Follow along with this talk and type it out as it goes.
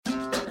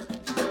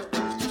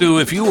Stu,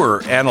 if you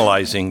were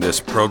analyzing this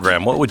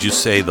program, what would you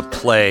say the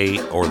play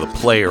or the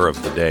player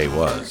of the day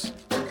was?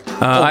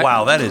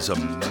 Wow, that is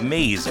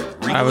amazing.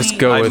 Really? I'm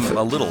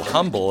a little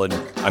humble, and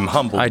I'm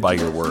humbled by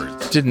your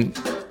words. Didn't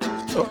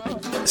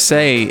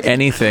say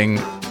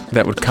anything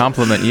that would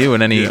compliment you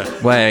in any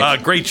way.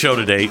 Great show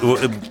today.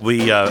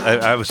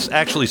 I was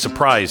actually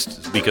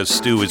surprised because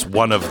Stu is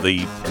one of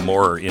the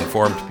more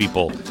informed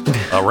people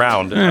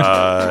around,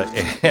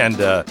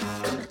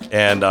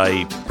 and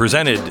I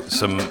presented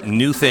some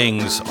new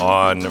things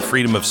on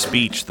freedom of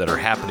speech that are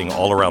happening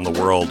all around the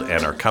world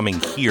and are coming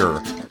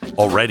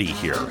already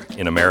here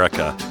in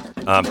America.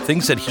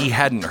 Things that he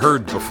hadn't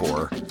heard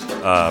before,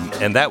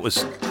 and that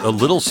was a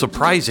little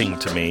surprising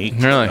to me.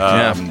 Really?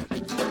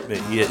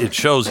 It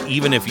shows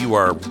even if you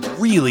are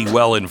really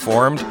well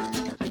informed,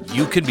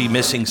 you could be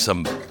missing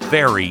some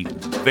very,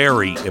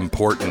 very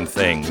important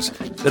things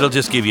that'll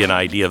just give you an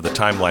idea of the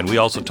timeline. We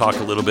also talk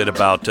a little bit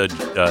about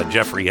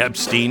Jeffrey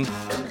Epstein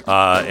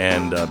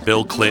and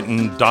Bill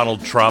Clinton,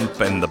 Donald Trump,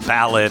 and the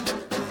ballot,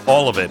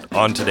 all of it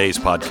on today's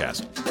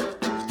podcast.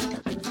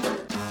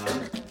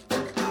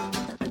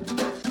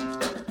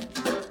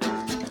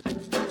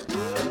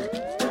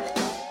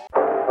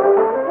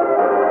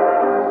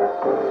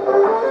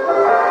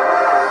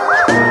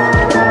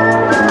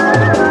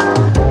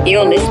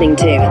 You're listening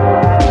to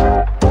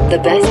the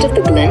best of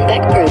the Glenn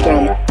Beck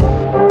program.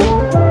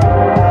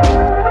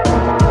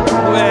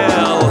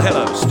 Well,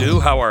 hello, Stu.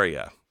 How are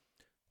you?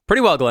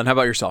 Pretty well, Glenn. How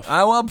about yourself?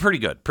 Well, pretty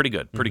good.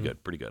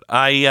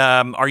 Are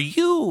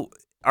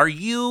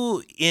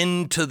you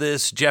into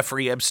this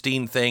Jeffrey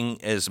Epstein thing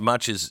as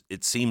much as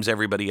it seems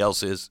everybody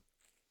else is?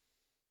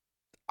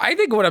 I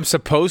think what I'm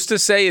supposed to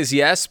say is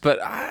yes,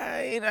 but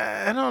I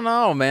don't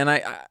know,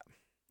 man.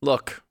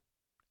 Look.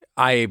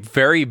 I'm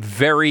very,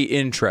 very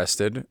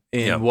interested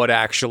in what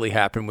actually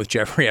happened with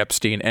Jeffrey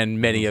Epstein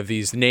and many of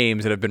these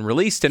names that have been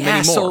released and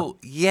many more.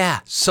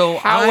 So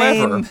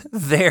however, I'm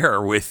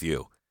there with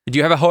you. Do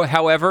you have a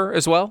however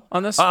as well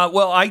on this?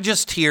 Well, I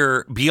just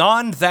hear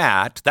beyond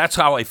that, that's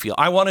how I feel.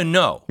 I want to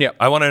know. Yeah.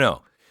 I want to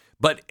know.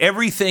 But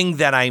everything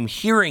that I'm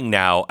hearing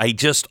now, I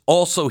just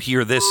also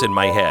hear this in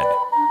my head.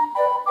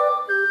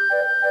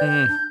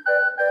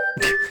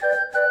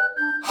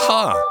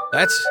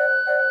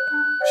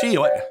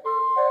 What?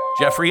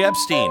 Jeffrey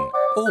Epstein.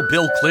 Oh,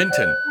 Bill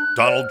Clinton.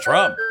 Donald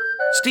Trump.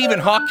 Stephen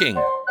Hawking.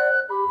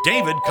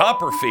 David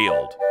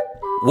Copperfield.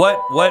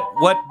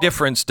 What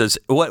difference does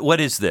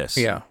what is this?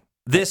 Yeah.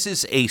 This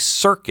is a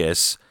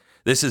circus.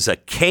 This is a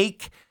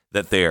cake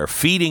that they are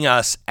feeding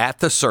us at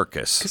the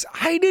circus. Because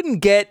I didn't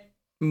get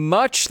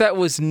much that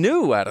was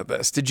new out of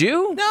this. Did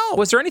you? No.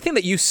 Was there anything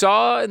that you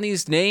saw in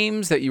these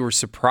names that you were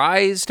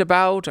surprised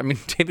about? I mean,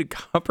 David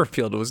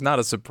Copperfield was not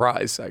a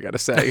surprise, I gotta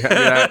say.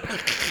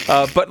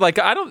 But like,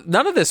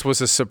 none of this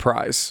was a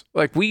surprise.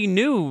 Like we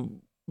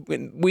still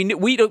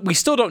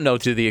don't know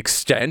to the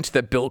extent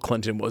that Bill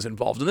Clinton was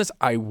involved in this.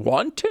 I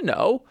want to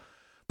know,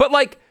 but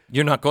like,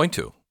 you're not going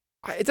to.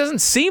 It doesn't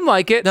seem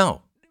like it.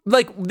 No.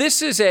 Like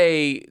this is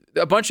a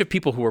bunch of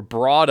people who were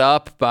brought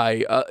up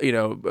by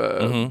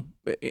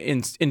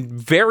in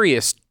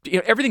various,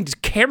 everything.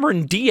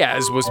 Cameron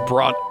Diaz was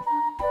brought.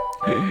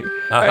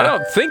 I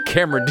don't think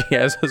Cameron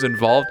Diaz was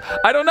involved.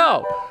 I don't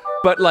know,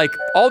 but like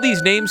all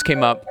these names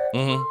came up,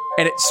 and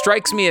it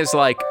strikes me as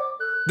like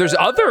there's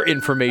other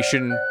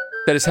information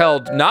that is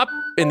held not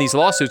in these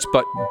lawsuits,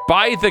 but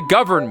by the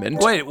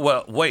government. Wait.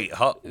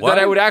 That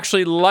I would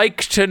actually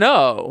like to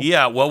know.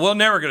 Yeah, well, we're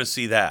never going to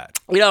see that.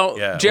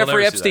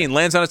 Jeffrey Epstein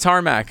lands on a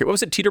tarmac. What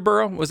was it,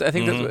 Teterboro? I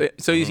think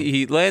so.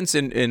 He lands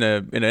in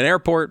an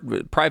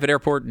airport, private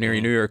airport near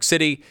New York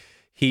City.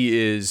 He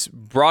is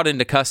brought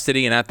into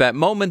custody, and at that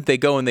moment, they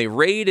go and they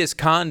raid his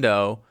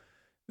condo.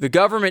 The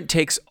government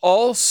takes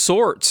all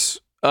sorts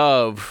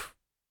of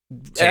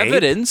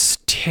evidence,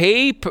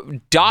 tape,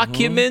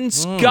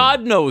 documents,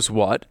 God knows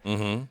what.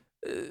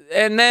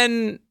 And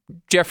then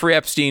Jeffrey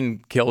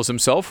Epstein kills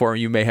himself, or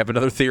you may have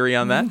another theory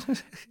on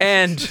that.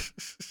 And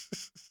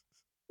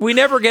we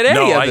never get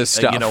any of this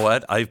stuff. You know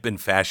what? I've been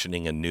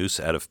fashioning a noose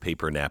out of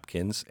paper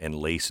napkins and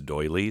lace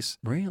doilies.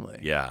 Really?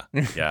 Yeah.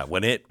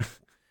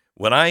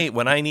 When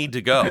I need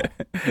to go,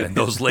 and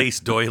those lace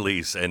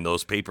doilies and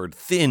those paper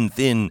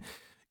thin,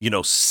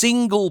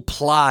 single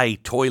ply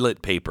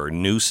toilet paper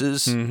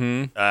nooses.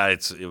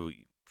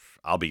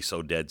 I'll be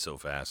so dead so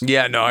fast.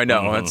 Yeah, no, I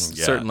know.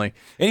 Certainly.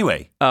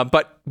 Anyway.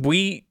 But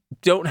we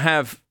don't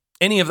have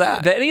any of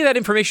that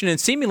information and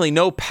seemingly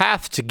no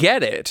path to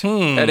get it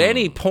at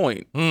any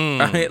point.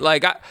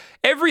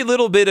 Every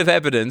little bit of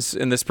evidence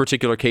in this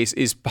particular case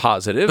is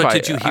positive. But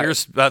did you hear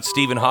about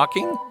Stephen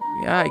Hawking?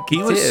 Yeah, he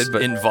was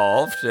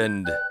involved.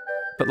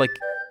 But like,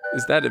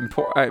 is that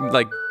important?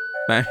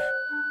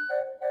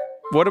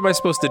 What am I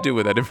supposed to do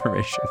with that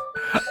information?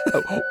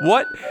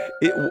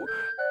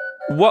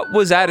 What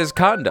was at his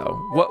condo?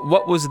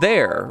 What was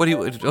there? What are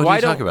you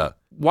talking about?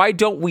 Why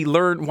don't we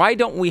learn? Why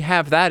don't we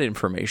have that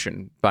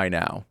information by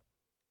now?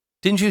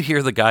 Didn't you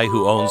hear the guy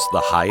who owns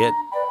the Hyatt?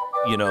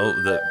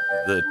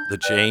 The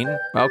chain.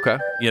 Okay.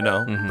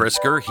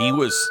 Brisker. He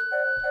was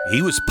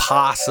he was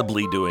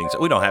possibly doing so.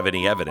 We don't have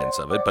any evidence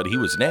of it, but he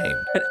was named.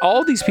 And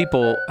all these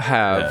people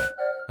have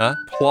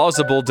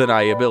plausible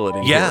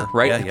deniability here,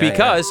 right?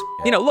 Because,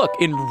 look,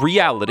 in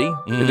reality,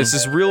 this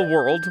is real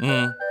world.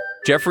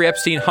 Jeffrey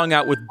Epstein hung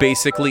out with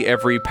basically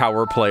every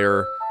power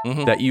player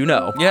that you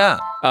know. Yeah.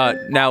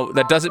 Now,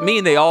 that doesn't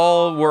mean they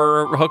all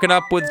were hooking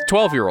up with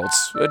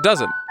 12-year-olds. It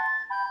doesn't.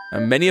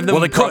 And many of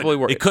them probably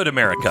were. It could,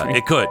 America.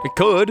 It could. It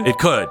could. It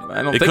could.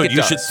 I don't think it does.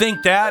 You should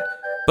think that,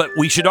 but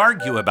we should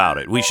argue about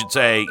it. We should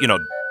say,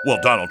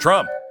 Donald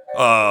Trump,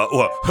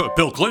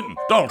 Bill Clinton,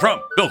 Donald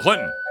Trump, Bill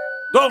Clinton,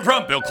 Donald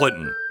Trump, Bill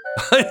Clinton.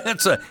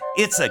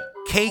 It's a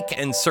cake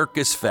and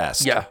circus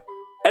fest. Yeah.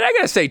 And I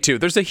got to say, too,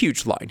 there's a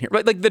huge line here.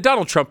 Right? Like, the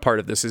Donald Trump part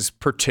of this is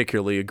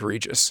particularly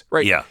egregious,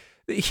 right? Yeah.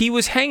 He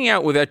was hanging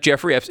out with that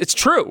Jeffrey Epstein. It's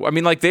true. I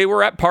mean, like, they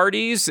were at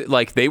parties.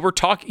 Like, they were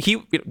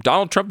talking.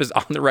 Donald Trump is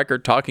on the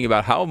record talking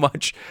about how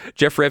much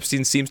Jeffrey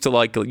Epstein seems to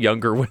like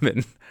younger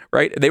women,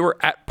 right? They were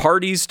at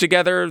parties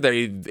together.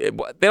 They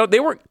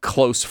weren't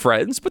close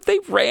friends, but they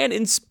ran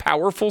in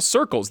powerful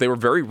circles. They were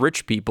very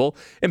rich people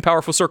in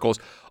powerful circles.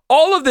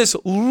 All of this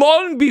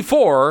long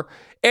before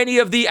any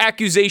of the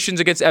accusations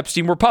against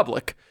Epstein were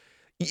public.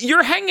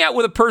 You're hanging out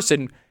with a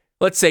person,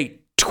 let's say,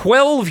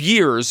 12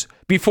 years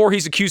before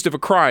he's accused of a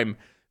crime.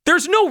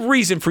 There's no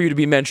reason for you to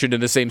be mentioned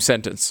in the same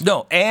sentence.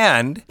 No,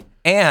 and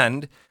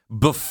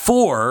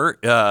before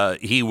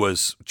he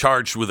was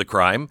charged with a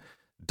crime,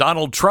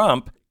 Donald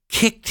Trump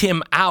kicked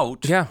him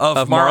out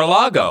of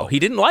Mar-a-Lago. He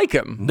didn't like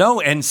him.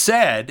 No, and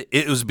said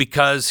it was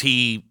because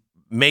he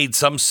made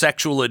some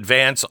sexual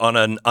advance on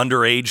an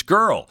underage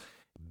girl.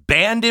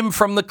 Banned him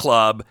from the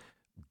club.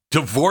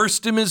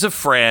 Divorced him as a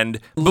friend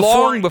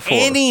before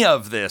any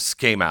of this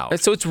came out.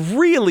 So it's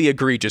really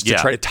egregious to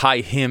try to tie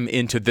him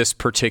into this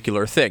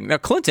particular thing. Now,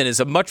 Clinton is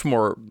a much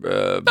more...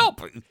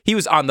 he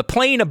was on the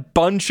plane a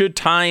bunch of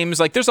times.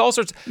 Like, there's all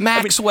sorts...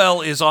 Maxwell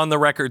is on the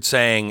record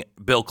saying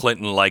Bill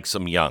Clinton likes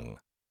him young.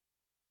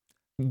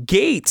 Bill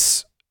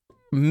Gates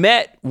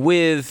met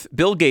with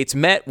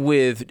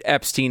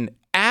Epstein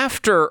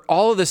after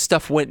all of this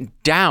stuff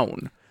went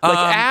down. Like,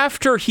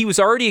 after he was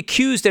already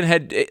accused and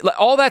had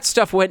all that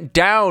stuff went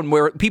down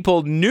where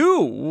people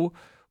knew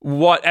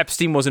what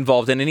Epstein was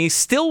involved in, and he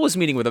still was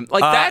meeting with him.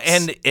 Like,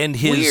 that's and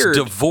his weird.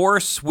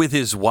 Divorce with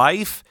his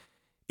wife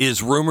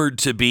is rumored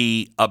to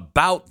be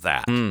about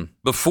that.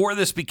 Before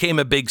this became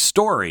a big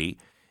story,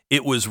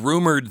 it was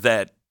rumored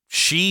that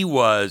she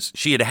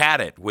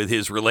had it with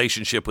his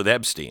relationship with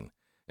Epstein,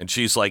 and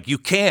she's like, you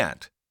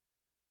can't.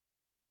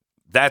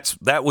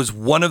 That was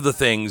one of the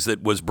things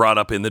that was brought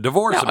up in the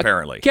divorce,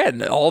 apparently.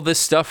 Again, all this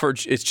stuff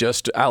it's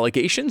just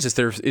allegations.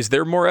 Is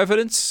there more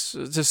evidence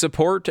to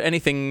support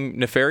anything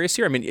nefarious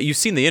here? I mean, you've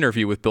seen the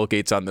interview with Bill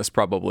Gates on this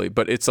probably,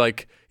 but it's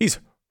like he's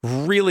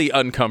really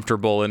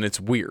uncomfortable and it's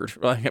weird.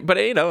 But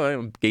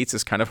Gates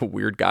is kind of a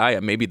weird guy.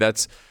 Maybe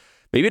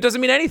it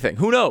doesn't mean anything.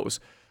 Who knows?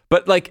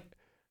 But like,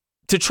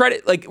 to try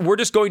to we're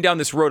just going down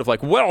this road of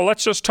like, well,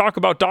 let's just talk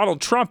about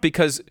Donald Trump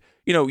because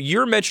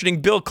you're mentioning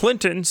Bill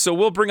Clinton, so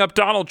we'll bring up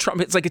Donald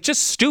Trump. It's like, it's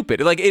just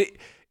stupid. Like,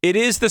 it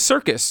is the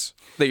circus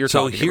that you're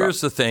talking about. So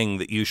here's the thing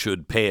that you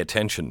should pay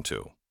attention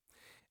to.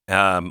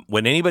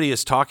 When anybody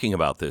is talking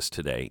about this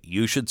today,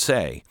 you should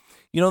say,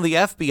 the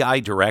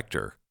FBI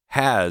director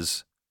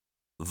has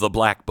the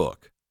black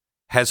book,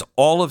 has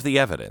all of the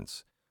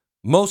evidence,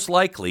 most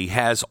likely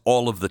has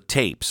all of the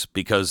tapes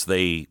because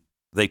they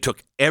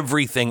took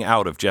everything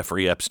out of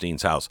Jeffrey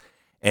Epstein's house.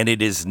 And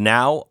it is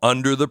now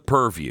under the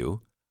purview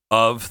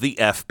of the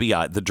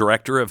FBI, the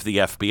director of the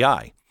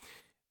FBI.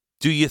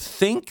 Do you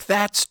think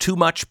that's too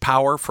much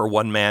power for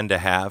one man to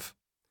have?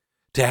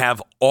 To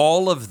have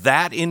all of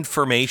that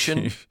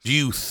information? Do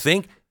you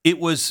think it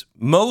was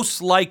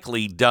most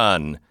likely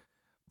done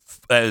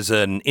as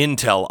an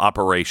intel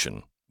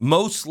operation?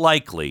 Most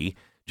likely,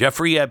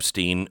 Jeffrey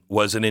Epstein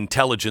was an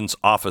intelligence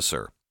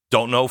officer.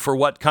 Don't know for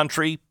what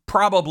country?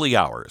 Probably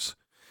ours.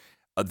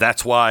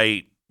 That's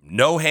why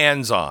no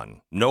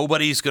hands-on.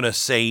 Nobody's going to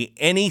say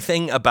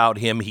anything about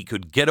him. He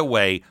could get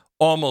away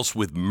almost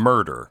with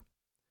murder.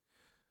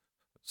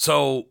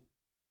 So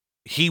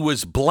he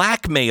was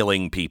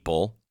blackmailing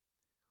people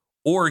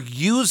or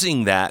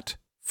using that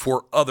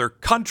for other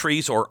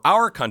countries or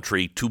our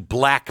country to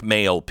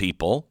blackmail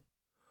people.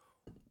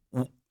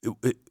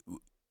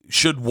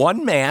 Should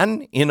one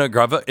man in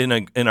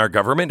our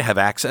government have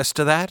access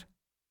to that?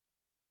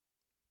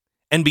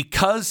 And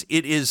because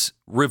it is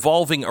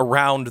revolving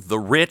around the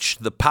rich,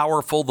 the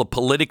powerful, the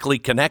politically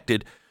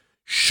connected,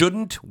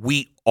 shouldn't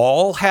we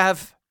all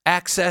have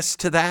access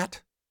to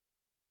that?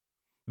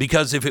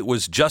 Because if it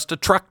was just a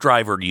truck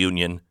driver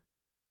union,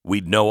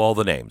 we'd know all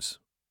the names.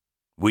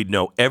 We'd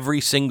know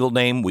every single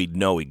name. We'd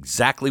know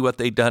exactly what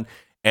they'd done,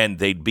 and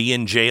they'd be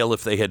in jail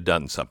if they had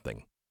done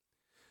something.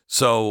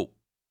 So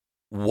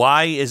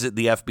why is it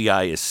the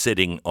FBI is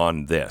sitting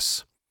on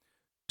this?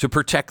 To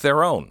protect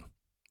their own.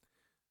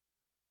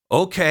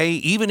 Okay,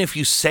 even if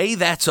you say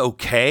that's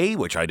okay,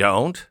 which I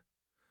don't,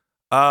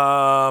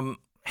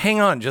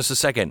 hang on just a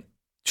second.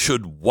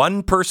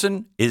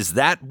 Is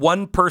that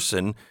one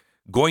person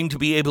going to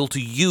be able to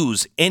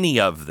use any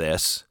of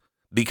this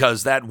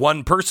because that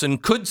one person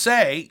could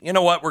say, you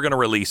know what, we're going to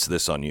release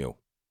this on you.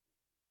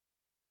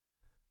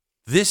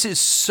 This is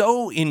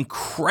so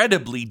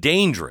incredibly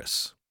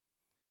dangerous.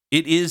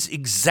 It is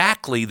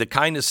exactly the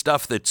kind of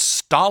stuff that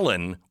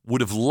Stalin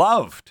would have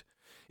loved.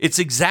 It's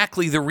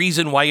exactly the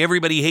reason why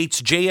everybody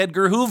hates J.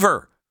 Edgar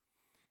Hoover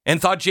and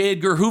thought J.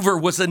 Edgar Hoover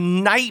was a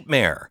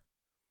nightmare.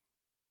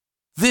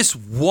 This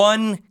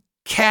one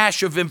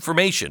cache of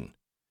information,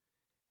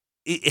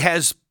 it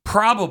has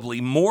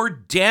probably more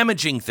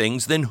damaging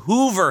things than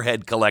Hoover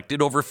had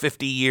collected over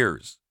 50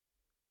 years.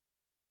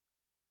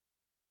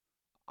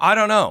 I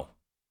don't know.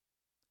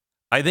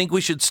 I think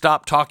we should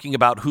stop talking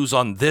about who's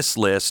on this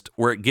list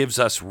where it gives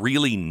us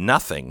really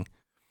nothing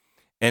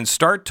and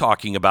start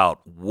talking about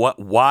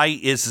why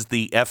is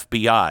the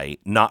FBI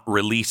not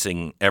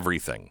releasing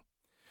everything?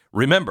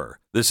 Remember,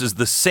 this is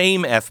the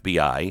same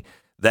FBI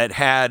that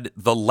had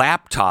the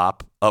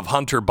laptop of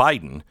Hunter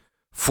Biden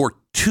for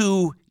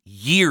 2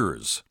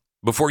 years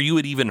before you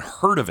had even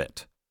heard of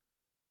it.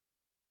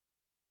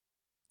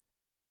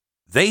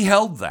 They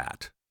held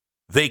that.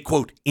 They,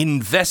 quote,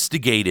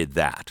 investigated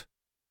that.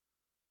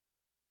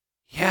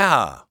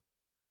 Yeah.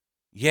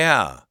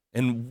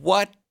 And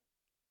what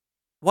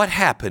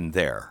happened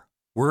there?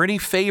 Were any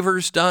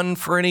favors done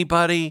for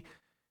anybody?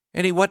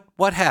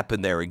 What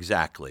happened there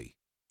exactly?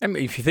 I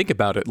mean, if you think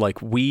about it,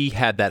 like we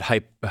had that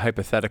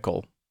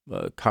hypothetical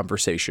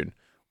conversation.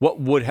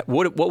 What would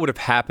have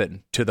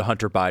happened to the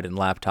Hunter Biden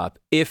laptop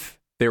if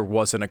there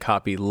wasn't a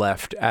copy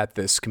left at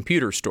this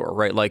computer store,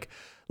 right? Like,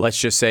 let's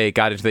just say it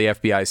got into the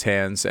FBI's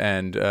hands,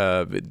 and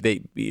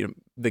the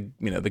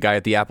guy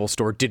at the Apple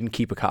store didn't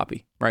keep a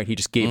copy, right? He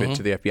just gave it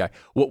to the FBI.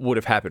 What would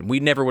have happened? We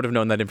never would have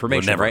known that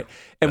information, right?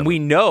 And we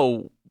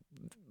know,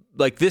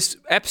 like, this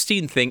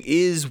Epstein thing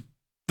is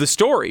the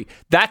story.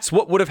 That's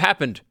what would have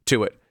happened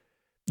to it.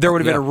 There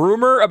would have been a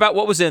rumor about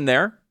what was in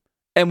there,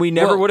 and we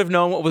never would have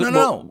known what was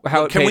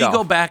how it Can we off.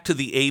 go back to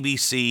the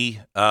ABC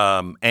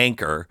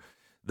anchor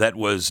that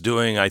was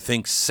doing, I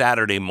think,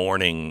 Saturday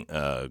morning,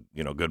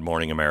 Good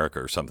Morning America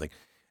or something,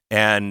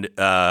 and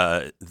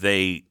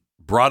they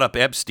brought up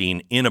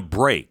Epstein in a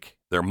break.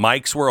 Their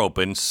mics were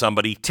open.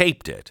 Somebody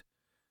taped it.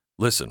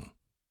 Listen.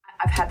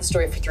 I've had the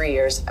story for 3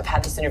 years. I've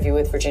had this interview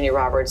with Virginia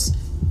Roberts.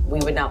 We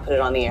would not put it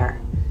on the air.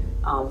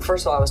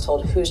 First of all, I was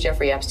told, who's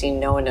Jeffrey Epstein?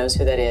 No one knows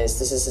who that is.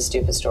 This is a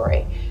stupid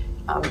story.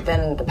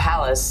 Then the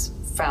palace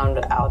found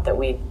out that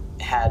we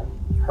had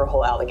her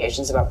whole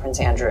allegations about Prince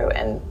Andrew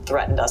and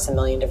threatened us a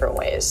million different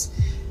ways.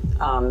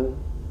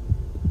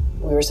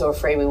 We were so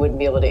afraid we wouldn't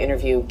be able to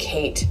interview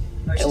Kate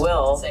and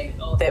Will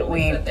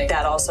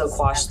that also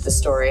quashed the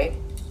story.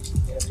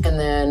 And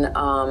then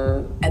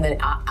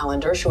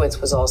Alan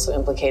Dershowitz was also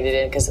implicated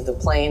in it because of the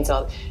planes.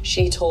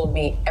 She told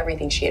me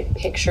everything. She had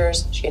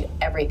pictures. She had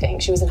everything.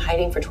 She was in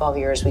hiding for 12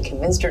 years. We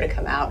convinced her to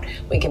come out.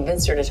 We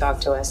convinced her to talk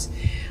to us.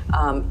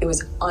 It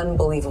was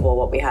unbelievable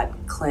what we had.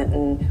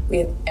 Clinton. We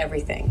had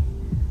everything.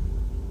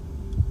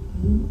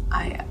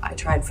 I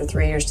tried for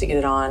 3 years to get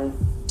it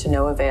on, to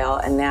no avail,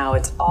 and now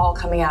it's all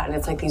coming out, and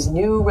it's like these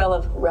new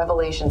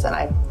revelations, and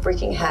I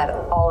freaking had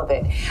all of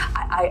it.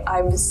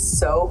 I'm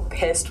so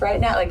pissed right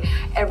now. Like,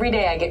 every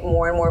day I get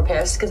more and more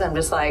pissed because I'm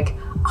just like,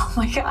 oh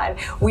my God,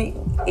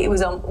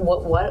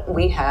 what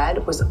we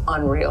had was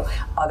unreal.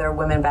 Other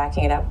women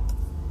backing it up.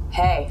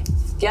 Hey,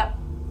 yep.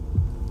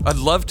 I'd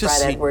love to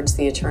see Brad Edwards,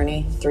 the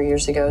attorney, 3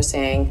 years ago,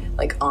 saying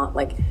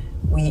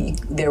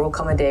there will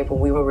come a day when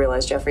we will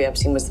realize Jeffrey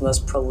Epstein was the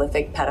most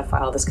prolific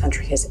pedophile this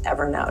country has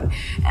ever known.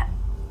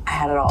 I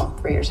had it all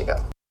 3 years ago.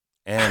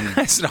 And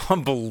that's an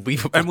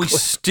unbelievable. And we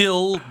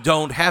still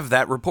don't have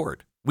that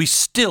report. We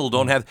still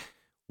don't have.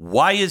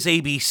 Why is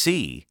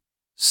ABC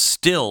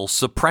still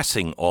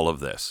suppressing all of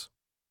this?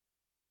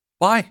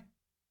 Why?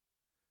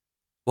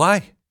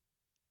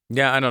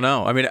 Yeah, I don't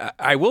know. I mean,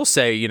 I will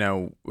say,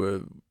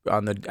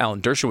 on the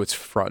Alan Dershowitz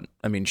front,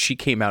 I mean, she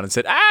came out and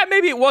said,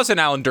 maybe it wasn't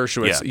Alan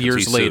Dershowitz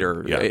years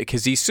later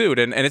because he sued.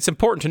 And it's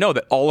important to know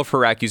that all of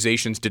her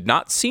accusations did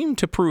not seem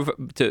to prove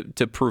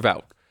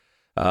out.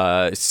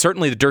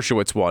 Certainly the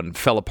Dershowitz one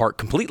fell apart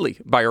completely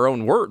by her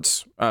own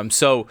words.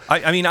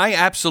 I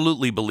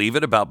absolutely believe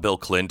it about Bill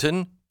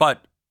Clinton,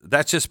 but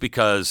that's just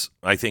because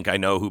I think I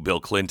know who Bill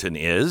Clinton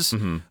is,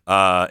 and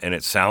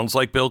it sounds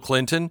like Bill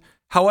Clinton.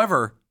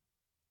 However,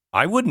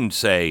 I wouldn't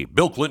say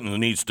Bill Clinton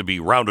needs to be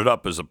rounded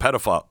up as a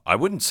pedophile. I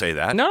wouldn't say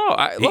that. No,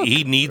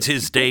 he needs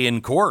his day in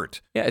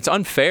court. Yeah, it's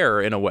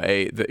unfair in a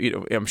way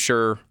that, I'm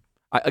sure,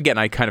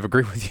 I kind of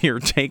agree with your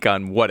take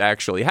on what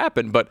actually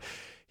happened, but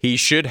we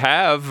should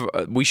have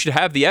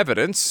the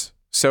evidence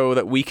so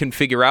that we can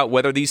figure out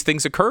whether these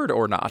things occurred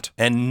or not.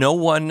 And no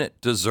one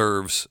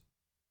deserves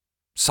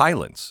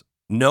silence.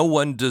 No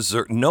one,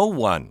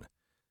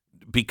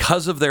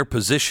 because of their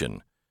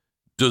position,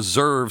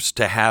 deserves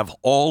to have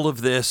all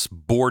of this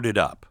boarded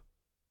up.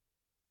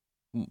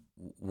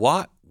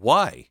 What?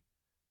 Why?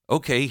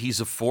 Okay, he's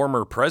a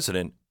former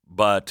president,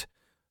 but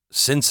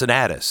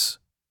Cincinnatus,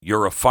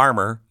 you're a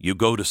farmer, you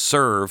go to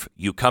serve,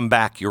 you come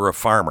back, you're a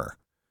farmer.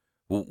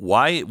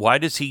 Why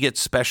does he get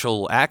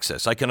special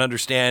access? I can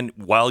understand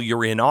while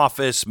you're in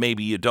office,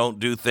 maybe you don't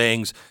do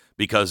things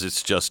because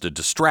it's just a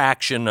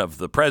distraction of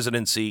the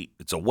presidency.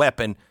 It's a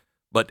weapon.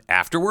 But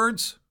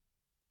afterwards,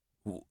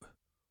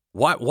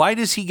 why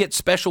does he get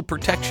special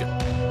protection?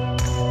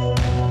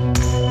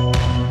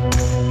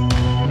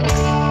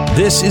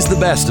 This is the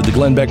best of the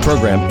Glenn Beck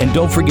program. And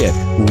don't forget,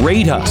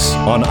 rate us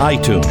on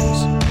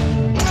iTunes.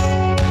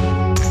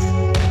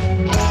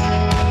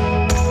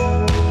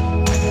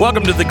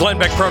 Welcome to the Glenn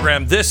Beck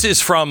program. This is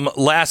from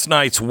last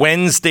night's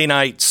Wednesday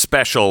night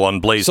special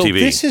on Blaze TV.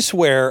 So this is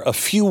where a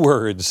few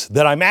words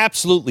that I'm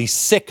absolutely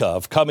sick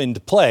of come into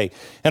play.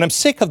 And I'm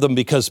sick of them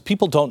because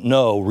people don't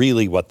know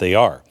really what they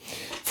are.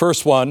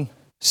 First one,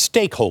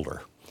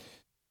 stakeholder,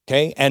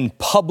 okay, and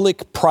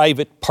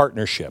public-private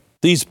partnership.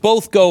 These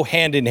both go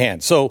hand in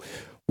hand. So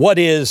what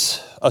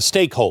is a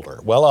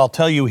stakeholder? Well, I'll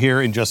tell you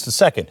here in just a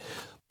second.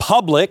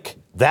 Public,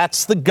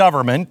 that's the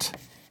government,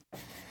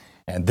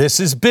 and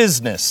this is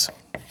business.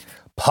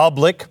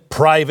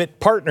 Public-private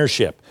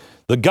partnership.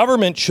 The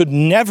government should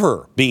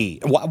never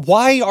be.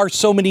 Why are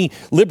so many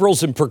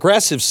liberals and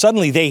progressives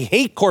suddenly they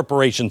hate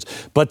corporations,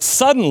 but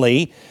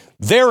suddenly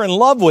they're in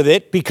love with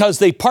it because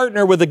they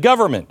partner with the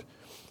government?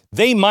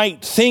 They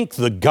might think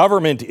the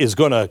government is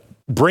going to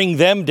bring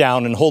them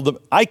down and hold them.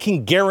 I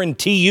can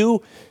guarantee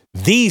you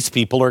these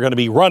people are going to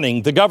be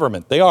running the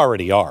government. They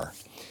already are.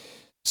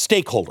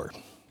 Stakeholder.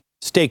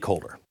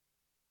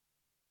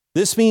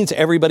 This means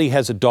everybody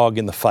has a dog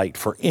in the fight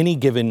for any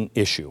given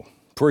issue.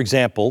 For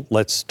example,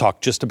 let's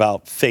talk just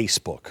about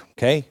Facebook,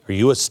 okay? Are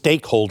you a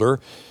stakeholder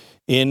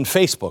in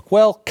Facebook?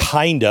 Well,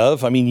 kind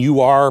of. I mean,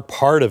 you are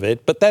part of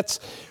it, but that's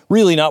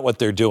really not what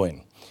they're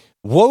doing.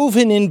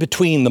 Woven in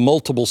between the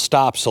multiple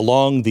stops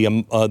along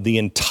the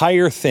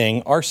entire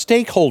thing are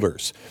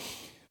stakeholders.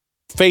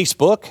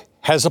 Facebook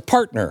has a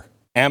partner,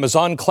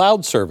 Amazon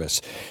Cloud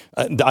Service.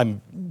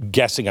 I'm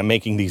guessing I'm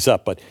making these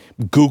up, but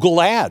Google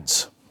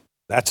Ads.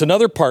 That's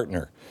another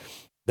partner.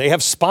 They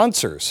have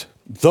sponsors.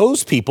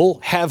 Those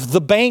people have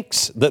the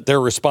banks that they're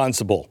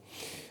responsible.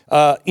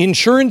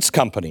 Insurance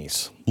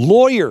companies,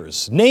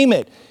 lawyers, name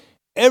it.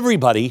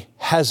 Everybody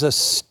has a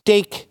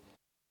stake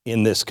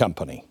in this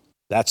company.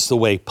 That's the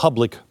way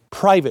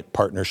public-private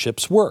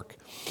partnerships work.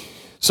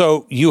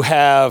 So you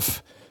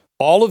have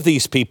all of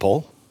these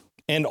people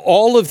and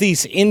all of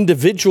these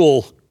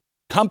individual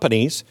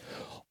companies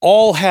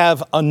all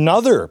have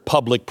another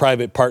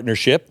public-private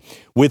partnership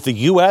with the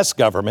U.S.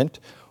 government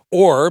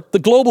or the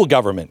global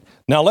government.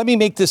 Now, let me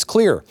make this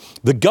clear.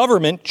 The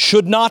government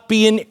should not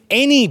be in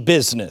any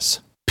business,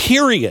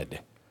 period.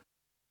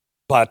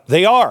 But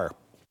they are.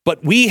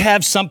 But we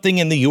have something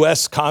in the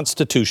U.S.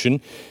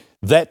 Constitution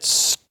that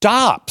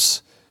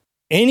stops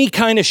any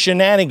kind of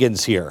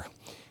shenanigans here,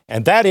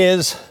 and that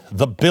is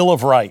the Bill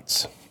of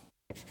Rights.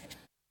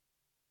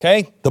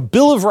 Okay? The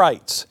Bill of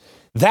Rights.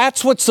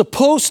 That's what's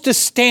supposed to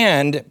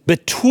stand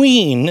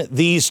between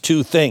these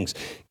two things,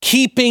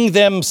 keeping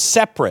them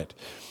separate.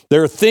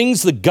 There are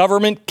things the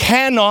government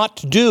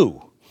cannot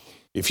do.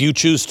 If you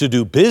choose to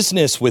do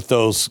business with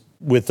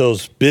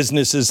those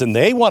businesses and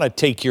they want to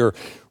take your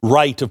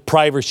right of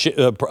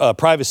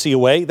privacy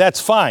away,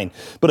 that's fine.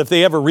 But if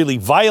they ever really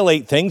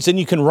violate things, then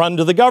you can run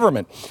to the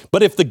government.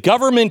 But if the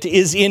government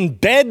is in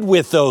bed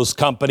with those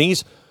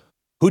companies,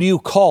 who do you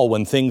call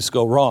when things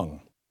go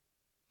wrong?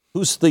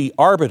 Who's the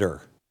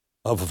arbiter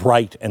of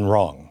right and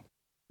wrong?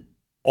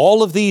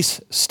 All of these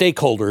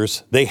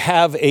stakeholders, they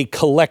have a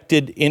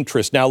collected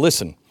interest. Now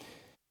listen,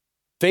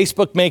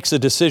 Facebook makes a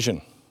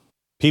decision.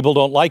 People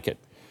don't like it.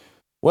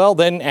 Well,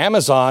 then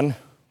Amazon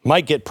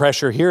might get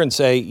pressure here and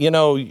say, you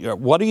know,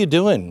 what are you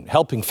doing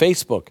helping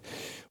Facebook?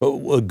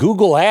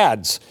 Google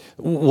Ads,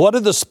 what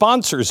are the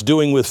sponsors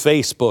doing with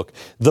Facebook?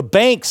 The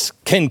banks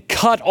can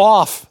cut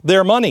off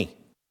their money.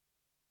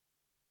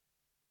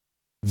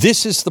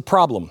 This is the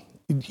problem.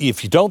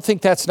 If you don't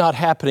think that's not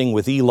happening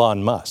with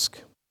Elon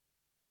Musk,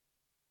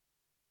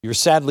 you're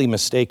sadly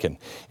mistaken.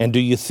 And do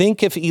you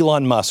think if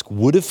Elon Musk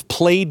would have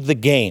played the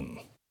game,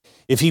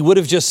 if he would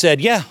have just said,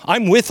 yeah,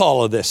 I'm with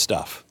all of this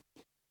stuff,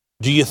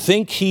 do you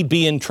think he'd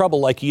be in trouble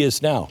like he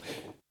is now?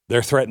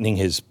 They're threatening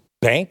his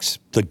banks.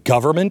 The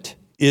government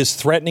is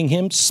threatening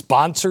him.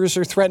 Sponsors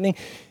are threatening.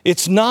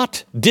 It's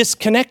not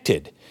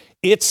disconnected.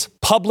 It's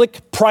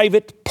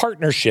public-private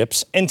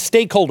partnerships and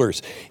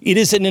stakeholders. It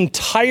is an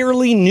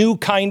entirely new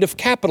kind of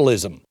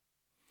capitalism.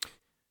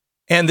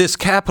 And this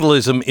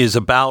capitalism is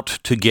about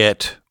to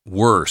get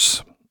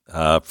worse.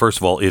 First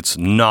of all, it's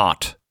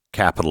not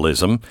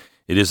capitalism.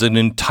 It is an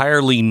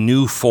entirely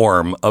new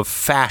form of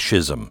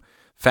fascism.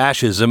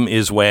 Fascism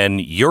is when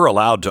you're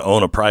allowed to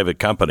own a private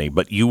company,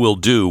 but you will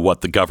do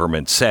what the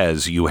government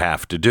says you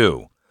have to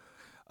do.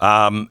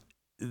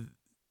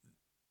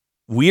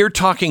 We're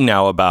talking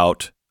now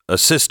about a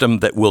system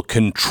that will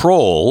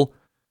control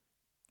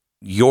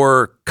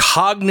your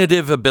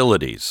cognitive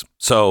abilities.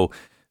 So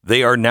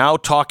they are now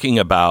talking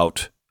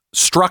about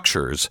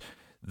structures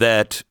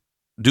that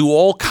do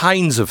all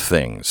kinds of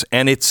things,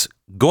 and it's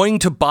going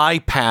to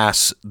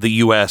bypass the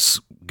U.S.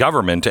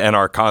 government and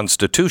our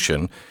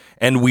Constitution,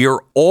 And we are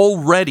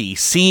already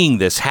seeing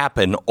this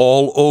happen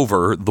all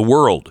over the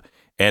world.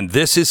 And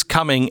this is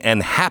coming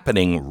and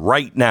happening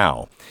right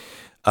now.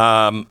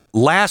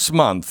 Last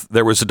month,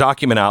 there was a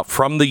document out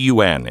from the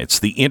UN. It's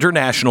the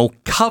International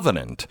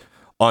Covenant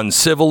on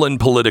Civil and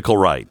Political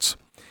Rights.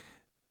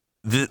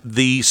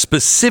 The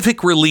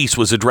specific release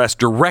was addressed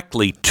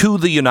directly to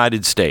the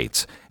United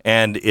States.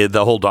 And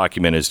the whole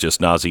document is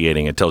just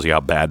nauseating. It tells you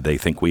how bad they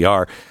think we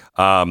are.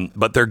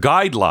 But their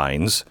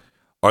guidelines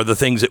are the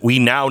things that we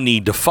now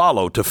need to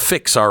follow to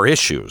fix our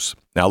issues.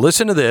 Now,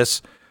 listen to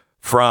this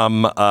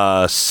from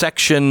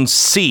Section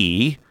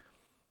C,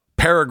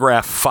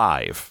 Paragraph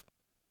 5.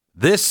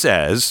 This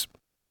says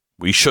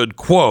we should,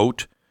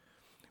 quote,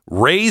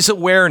 raise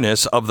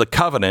awareness of the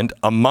covenant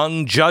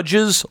among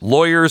judges,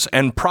 lawyers,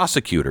 and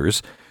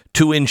prosecutors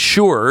to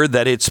ensure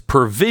that its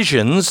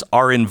provisions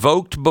are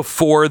invoked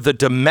before the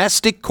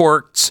domestic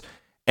courts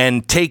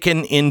and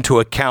taken into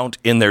account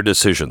in their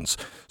decisions.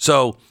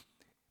 So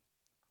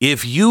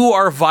if you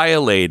are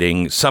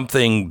violating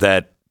something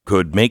that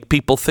could make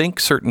people think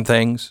certain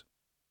things,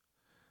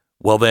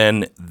 well,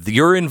 then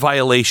you're in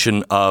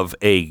violation of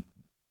a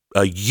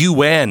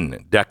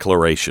UN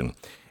declaration.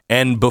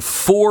 And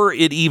before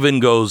it even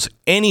goes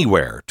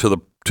anywhere to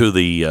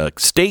the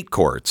state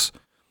courts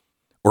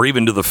or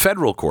even to the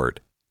federal court,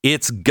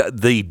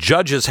 the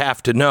judges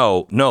have to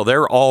know, no,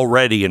 they're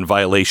already in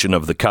violation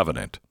of the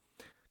covenant.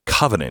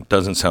 Covenant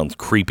doesn't sound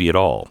creepy at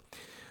all.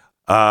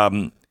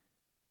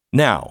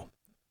 Now,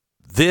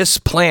 this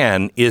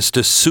plan is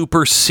to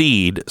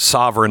supersede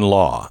sovereign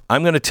law.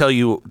 I'm going to tell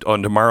you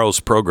on tomorrow's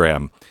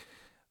program,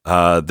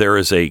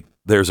 there's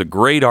a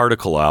great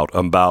article out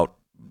about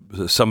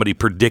somebody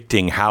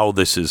predicting how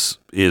this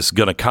is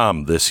going to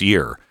come this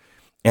year.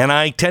 And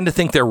I tend to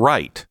think they're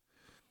right.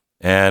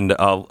 And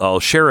I'll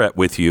share it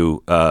with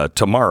you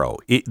tomorrow.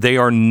 They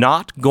are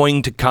not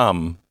going to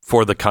come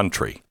for the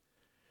country.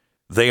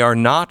 They are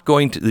not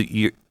going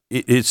to.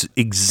 It's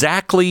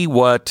exactly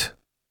what,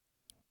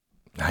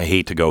 I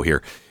hate to go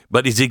here,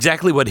 but it's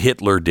exactly what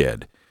Hitler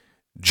did.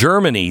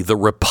 Germany, the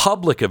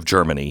Republic of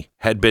Germany,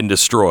 had been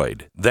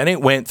destroyed. Then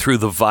it went through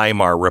the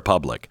Weimar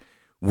Republic.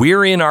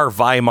 We're in our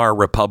Weimar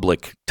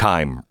Republic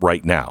time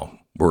right now.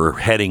 We're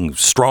heading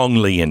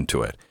strongly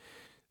into it.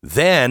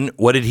 Then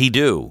what did he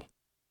do?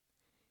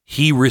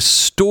 He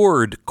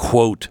restored,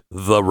 quote,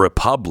 the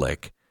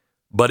Republic,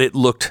 but it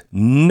looked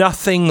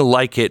nothing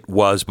like it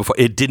was before.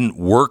 It didn't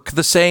work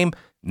the same.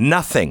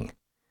 Nothing.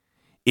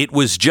 It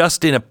was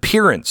just in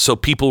appearance. So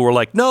people were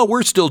like, no,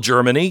 we're still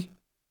Germany.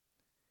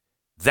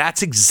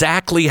 That's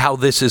exactly how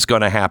this is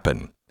going to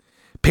happen.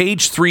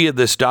 Page 3 of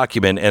this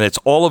document, and it's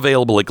all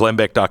available at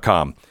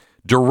glennbeck.com,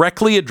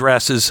 directly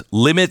addresses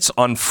limits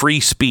on free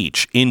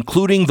speech,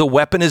 including the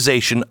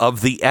weaponization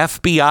of the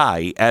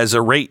FBI as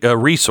a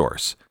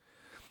resource.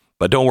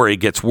 But don't worry, it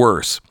gets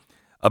worse.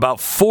 About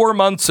 4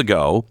 months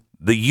ago,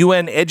 the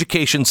UN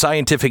Education,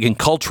 Scientific, and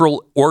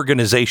Cultural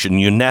Organization,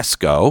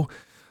 UNESCO,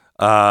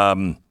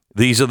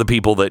 these are the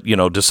people that,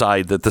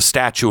 decide that the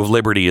Statue of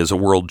Liberty is a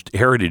World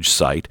Heritage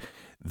Site.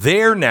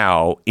 They're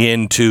now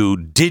into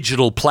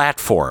digital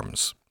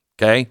platforms,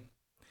 okay?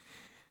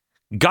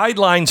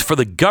 Guidelines for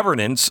the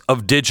governance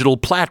of digital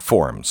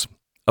platforms.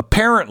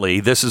 Apparently,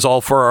 this is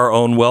all for our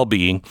own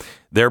well-being.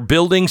 They're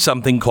building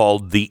something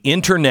called the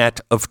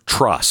Internet of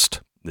Trust.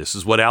 This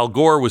is what Al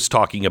Gore was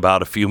talking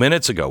about a few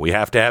minutes ago. We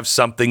have to have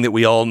something that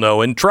we all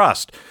know and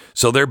trust.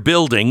 So they're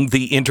building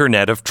the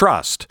Internet of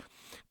Trust.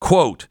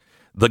 Quote,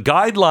 the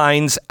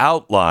guidelines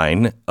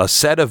outline a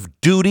set of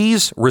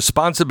duties,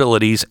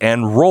 responsibilities,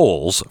 and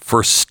roles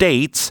for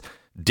states,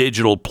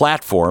 digital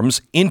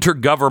platforms,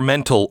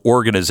 intergovernmental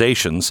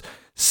organizations,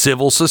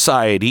 civil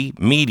society,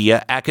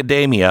 media,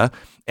 academia,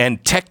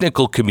 and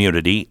technical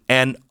community,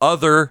 and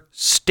other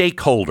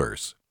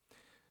stakeholders.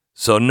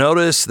 So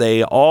notice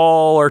they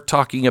all are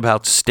talking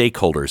about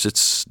stakeholders.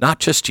 It's not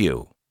just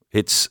you.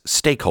 It's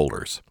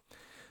stakeholders.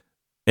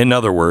 In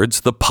other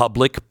words, the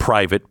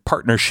public-private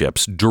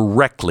partnerships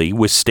directly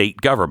with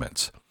state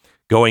governments.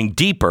 Going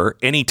deeper,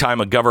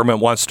 anytime a government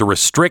wants to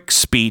restrict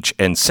speech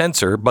and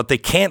censor, but they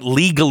can't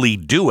legally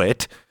do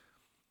it,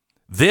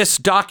 this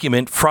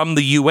document from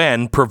the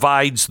UN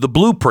provides the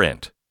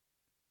blueprint.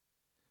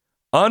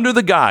 Under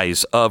the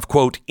guise of,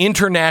 quote,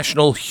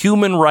 international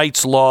human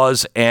rights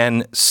laws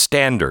and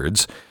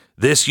standards,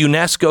 this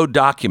UNESCO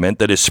document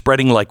that is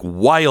spreading like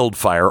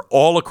wildfire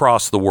all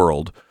across the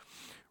world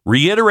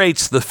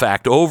reiterates the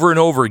fact over and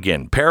over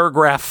again.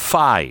 Paragraph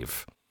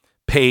 5,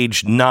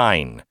 page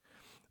 9.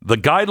 The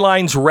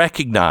guidelines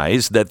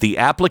recognize that the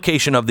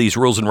application of these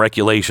rules and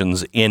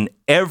regulations in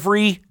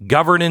every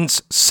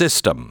governance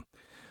system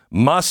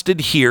must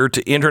adhere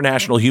to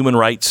international human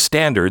rights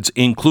standards,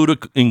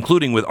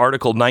 including with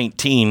Article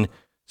 19,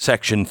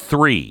 Section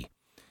 3.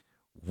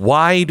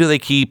 Why do they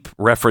keep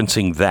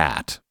referencing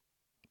that?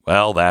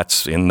 Well,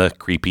 that's in the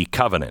creepy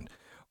covenant.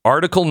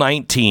 Article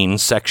 19,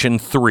 Section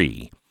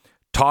 3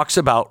 talks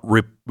about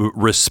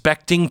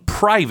respecting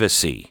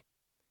privacy,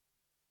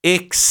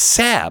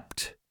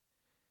 except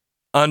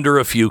under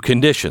a few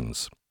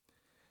conditions.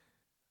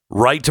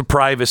 Right to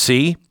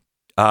privacy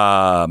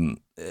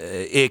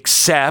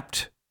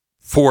except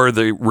for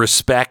the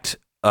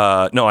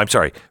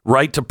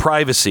right to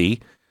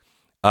privacy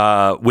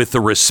with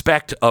the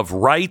respect of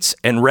rights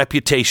and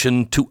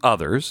reputation to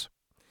others,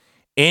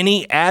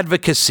 any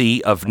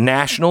advocacy of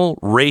national,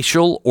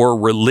 racial, or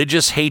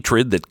religious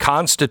hatred that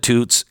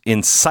constitutes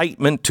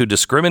incitement to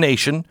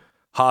discrimination,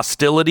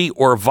 hostility,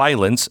 or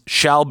violence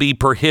shall be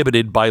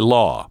prohibited by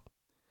law.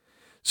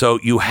 So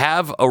you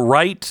have a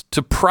right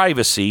to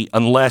privacy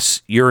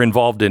unless you're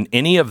involved in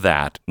any of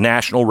that,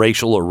 national,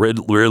 racial, or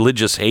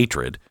religious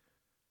hatred.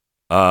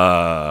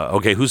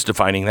 Okay, who's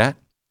defining that?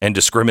 And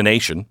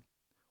discrimination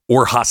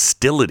or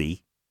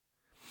hostility.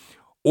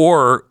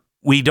 Or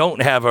we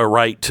don't have a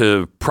right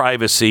to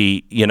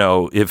privacy,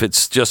 if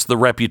it's just the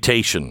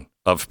reputation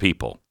of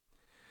people.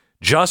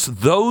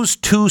 Just those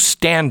two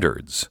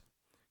standards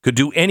could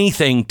do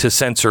anything to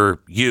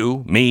censor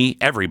you, me,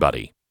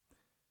 everybody.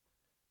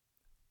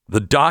 The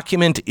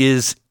document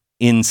is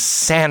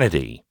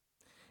insanity.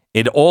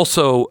 It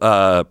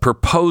also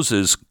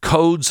proposes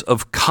codes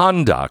of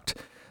conduct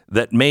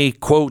that may,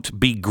 quote,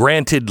 be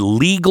granted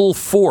legal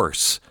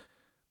force,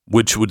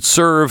 which would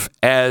serve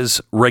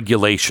as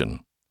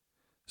regulation.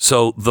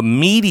 So the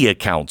media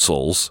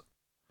councils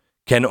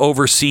can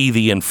oversee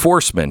the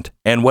enforcement,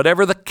 and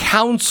whatever the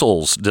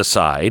councils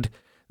decide,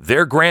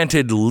 they're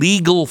granted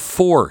legal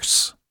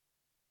force.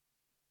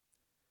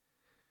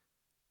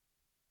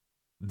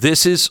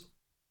 This is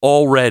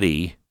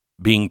already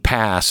being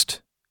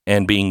passed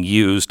and being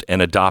used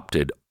and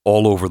adopted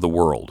all over the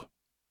world.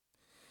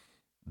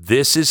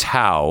 This is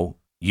how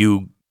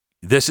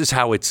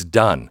it's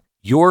done.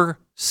 Your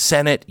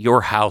Senate,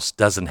 your House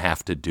doesn't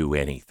have to do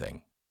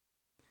anything.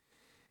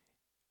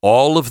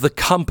 All of the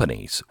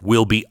companies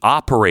will be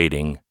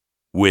operating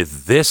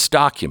with this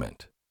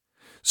document.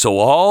 So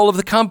all of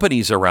the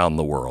companies around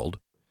the world,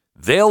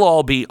 they'll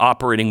all be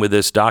operating with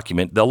this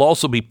document. They'll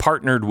also be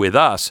partnered with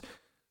us.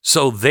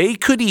 So they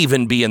could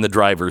even be in the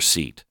driver's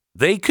seat.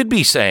 They could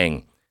be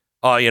saying,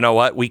 oh, you know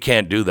what? We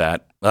can't do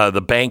that.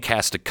 The bank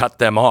has to cut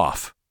them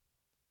off.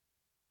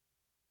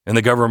 And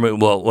the government,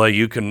 well,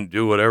 you can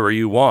do whatever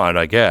you want,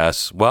 I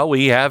guess. Well,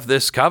 we have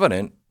this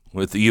covenant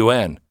with the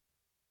UN.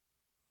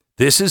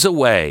 This is a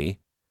way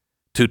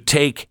to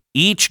take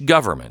each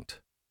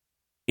government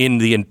in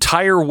the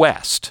entire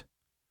West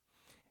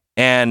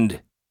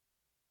and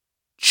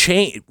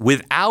change,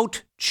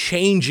 without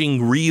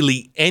changing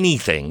really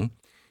anything,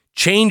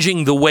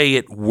 changing the way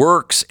it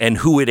works and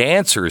who it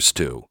answers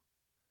to.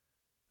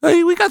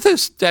 Hey, we got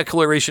this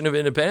Declaration of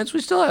Independence.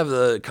 We still have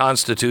the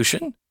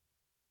Constitution.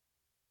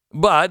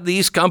 But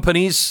these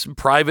companies,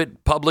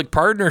 private-public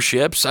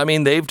partnerships,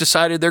 they've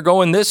decided they're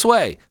going this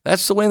way.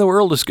 That's the way the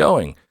world is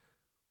going.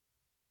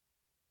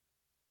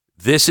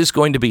 This is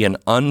going to be an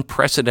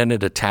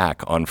unprecedented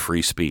attack on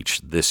free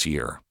speech this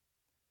year.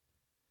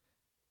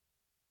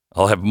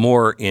 I'll have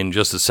more in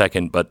just a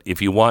second, but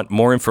if you want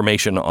more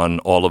information on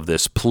all of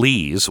this,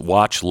 please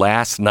watch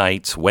last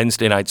night's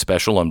Wednesday night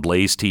special on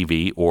Blaze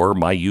TV or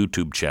my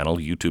YouTube channel,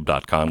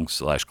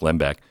 youtube.com/Glenn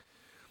Beck,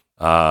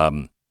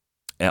 or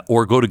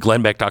go to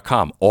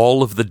glennbeck.com.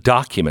 All of the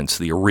documents,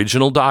 the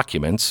original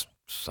documents,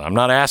 I'm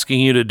not asking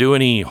you to do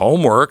any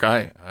homework.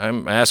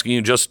 I'm asking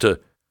you just to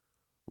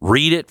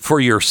read it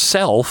for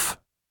yourself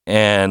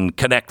and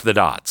connect the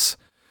dots.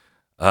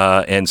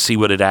 And see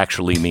what it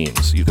actually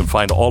means. You can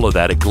find all of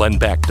that at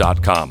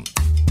glennbeck.com.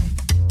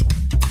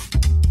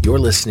 You're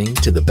listening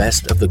to the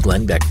best of the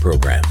Glenn Beck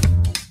program.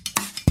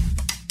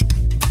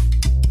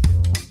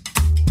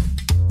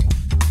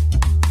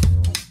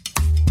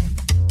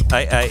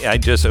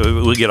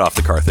 We'll get off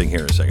the car thing here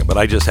in a second, but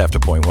I just have to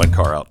point one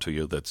car out to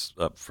you that's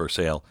up for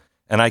sale.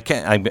 And I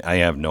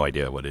have no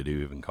idea what it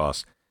even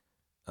costs.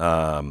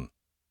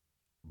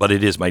 But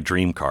it is my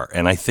dream car.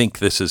 And I think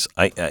this is,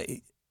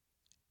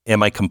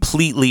 am I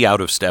completely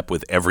out of step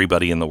with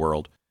everybody in the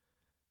world?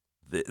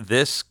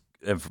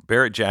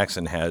 Barrett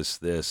Jackson has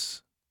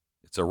this,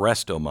 it's a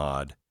Resto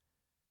Mod,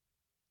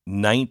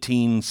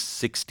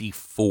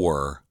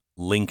 1964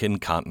 Lincoln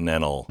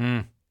Continental,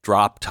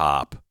 drop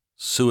top,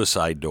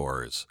 suicide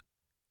doors,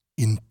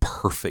 in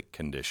perfect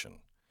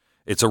condition.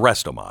 It's a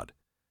Resto Mod.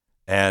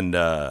 And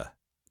I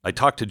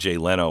talked to Jay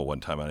Leno one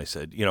time and I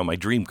said, my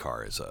dream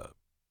car is a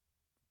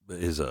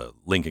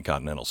Lincoln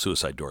Continental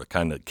suicide door, the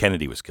kind that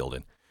Kennedy was killed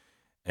in.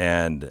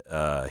 And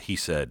he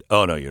said,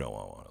 oh, no, you don't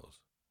want one of those.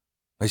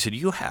 I said,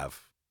 you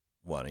have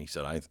one. He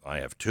said, I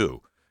have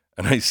two.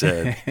 And I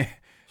said,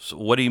 so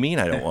what do you mean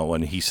I don't want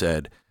one? He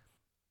said,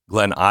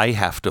 Glenn, I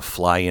have to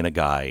fly in a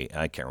guy.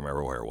 I can't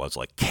remember where it was,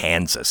 like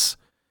Kansas.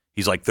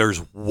 He's like, there's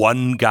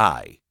one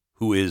guy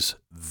who is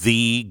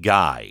the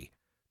guy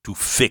to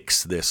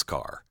fix this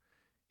car.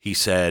 He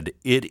said,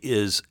 it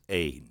is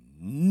a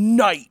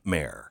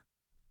nightmare.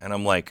 And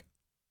I'm like,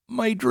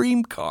 my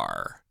dream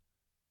car.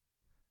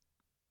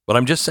 But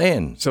I'm just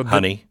saying,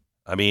 honey,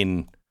 are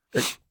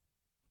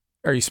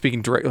you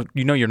speaking direct?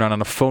 You're not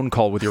on a phone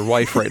call with your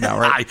wife right now,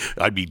 right?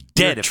 I'd be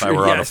dead if I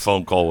were on a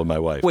phone call with my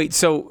wife. Wait,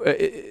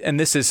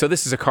 this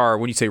is a car,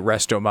 when you say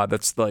Resto Mod,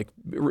 that's like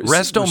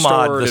Resto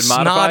Mod, the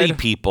snotty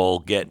people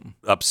get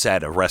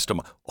upset, arrest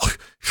them.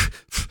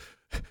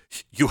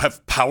 You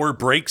have power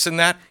brakes in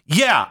that?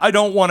 Yeah, I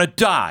don't want to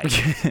die.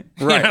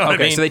 Right. Okay. I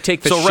mean? So they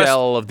take the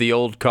shell of the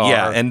old car.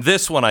 Yeah, and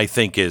this one I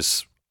think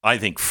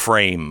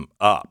frame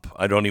up.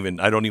 I don't even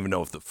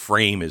know if the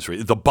frame is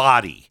the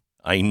body.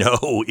 I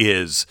know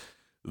is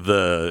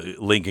the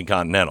Lincoln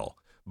Continental,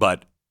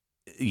 but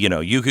you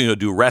can go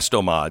do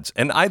resto mods,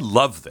 and I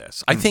love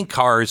this. I think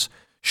cars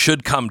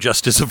should come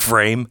just as a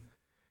frame,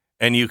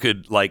 and you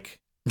could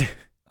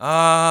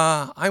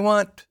I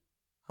want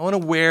to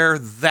wear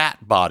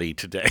that body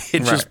today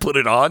and just put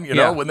it on.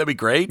 Wouldn't that be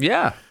great?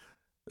 Yeah.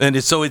 And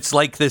it's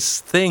like this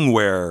thing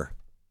where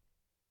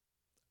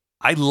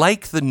I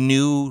like the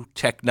new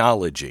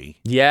technology.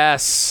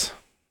 Yes.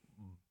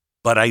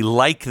 But I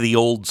like the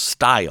old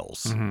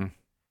styles. Mm-hmm.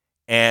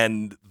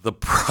 And the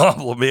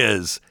problem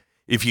is,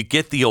 if you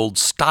get the old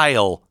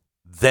style,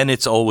 then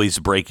it's always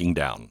breaking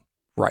down.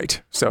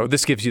 Right. So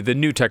this gives you the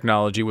new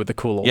technology with the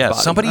cool old body.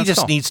 Somebody That's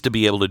just cool. needs to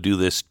be able to do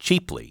this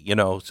cheaply,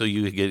 so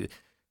you get,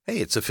 hey,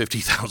 it's a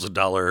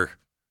 $50,000,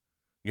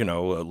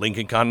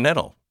 Lincoln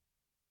Continental.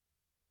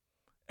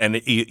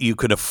 And you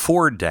could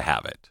afford to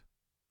have it.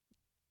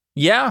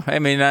 Yeah. I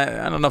mean,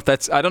 I don't know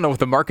if I don't know what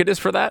the market is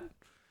for that.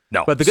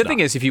 No, but the good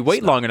thing is, if you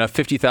wait long enough,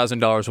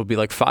 $50,000 will be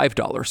like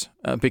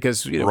 $5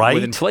 because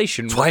with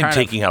inflation, that's why I'm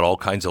taking out all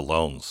kinds of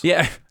loans.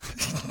 Yeah,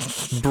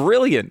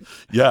 brilliant.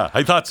 Yeah,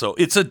 I thought so.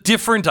 It's a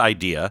different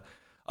idea.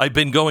 I've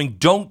been going,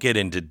 don't get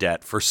into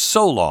debt for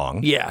so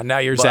long. Yeah, now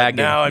you're zagging.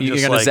 Now you're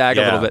going to zag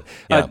a little bit.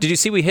 Did you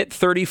see we hit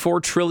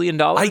 $34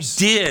 trillion? I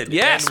did.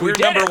 Yes, we're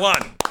number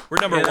one.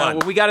 We're number one.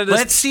 Well, we got to.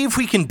 Let's see if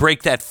we can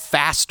break that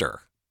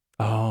faster.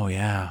 Oh,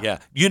 yeah. Yeah.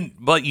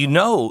 But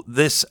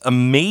this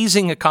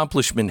amazing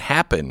accomplishment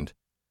happened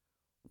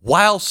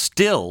while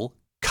still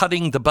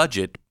cutting the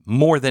budget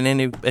more than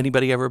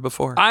anybody ever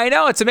before. I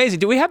know. It's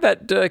amazing. Do we have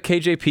that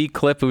KJP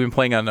clip we've been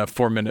playing on a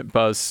 4-minute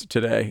buzz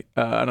today?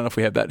 I don't know if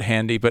we have that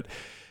handy, but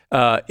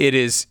it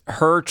is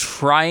her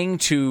trying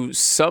to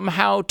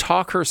somehow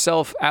talk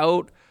herself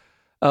out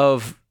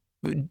of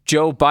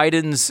Joe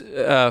Biden's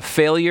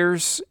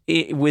failures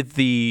with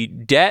the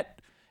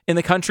debt in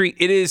the country.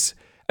 It is...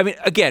 I mean,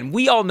 again,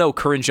 we all know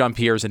Karine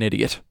Jean-Pierre is an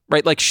idiot,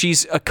 right? Like,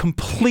 she's a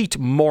complete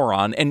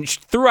moron. And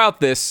throughout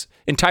this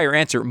entire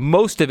answer,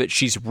 most of it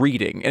she's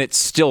reading, and it's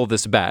still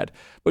this bad.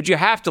 But you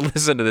have to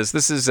listen to this.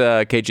 This is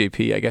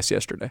KJP, I guess,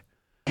 yesterday.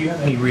 Do you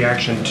have any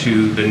reaction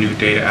to the new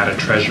data out of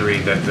Treasury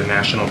that the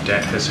national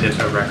debt has hit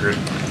a record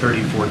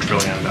 $34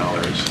 trillion?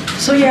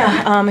 So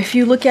if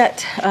you look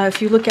at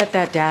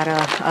that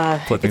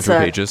data, flipping through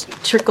pages,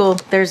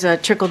 there's a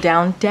trickle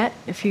down debt.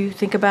 If you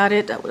think about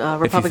it,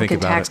 Republican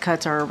tax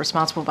cuts are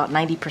responsible about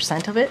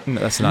 90% of it.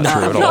 No, that's not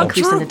true at the all.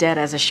 Increase in the debt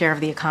as a share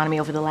of the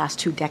economy over the last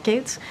 2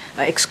 decades,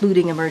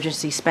 excluding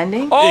emergency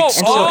spending. Wait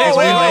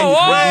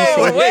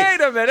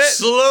a minute.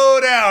 Slow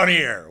down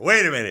here.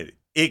 Wait a minute.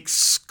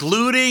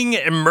 Excluding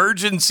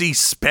emergency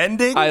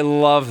spending? I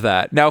love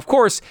that. Now, of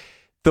course,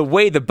 the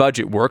way the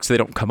budget works, they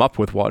don't come up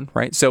with one,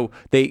 right? So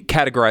they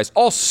categorize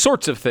all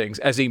sorts of things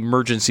as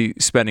emergency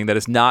spending that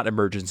is not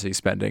emergency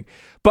spending.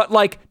 But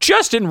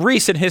just in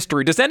recent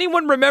history, does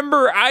anyone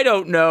remember, I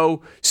don't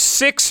know,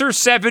 $6 or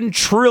 $7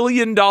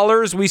 trillion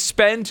we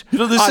spent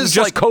on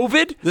just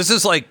COVID? This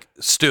is like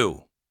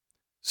Stu.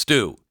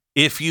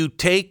 If you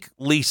take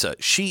Lisa,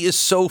 she is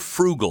so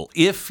frugal.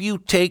 If you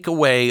take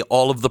away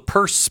all of the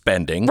purse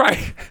spending.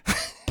 Right.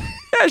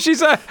 Yeah,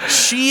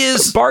 she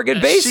is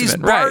bargain basement. She's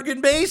bargain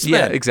basement.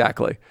 Yeah,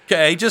 exactly.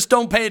 Okay, just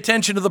don't pay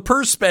attention to the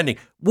purse spending.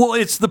 Well,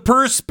 it's the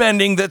purse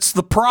spending that's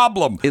the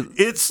problem.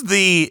 It's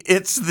the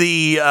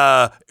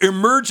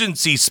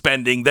emergency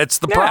spending that's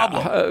the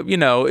problem.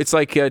 It's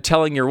like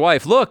telling your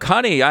wife, "Look,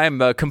 honey, I'm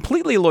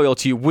completely loyal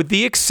to you, with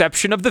the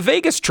exception of the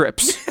Vegas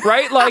trips."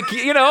 Right?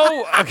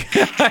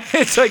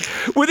 It's like,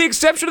 with the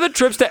exception of the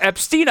trips to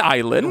Epstein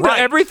Island,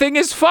 everything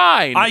is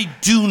fine. I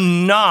do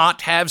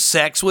not have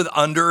sex with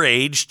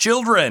underage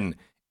children.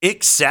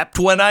 Except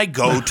when I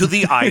go to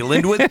the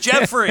island with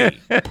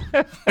Jeffrey.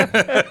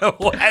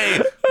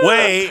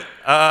 Wait.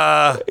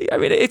 I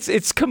mean,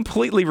 it's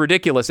completely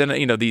ridiculous, and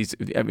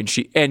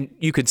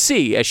you could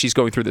see as she's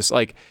going through this,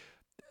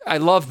 I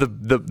love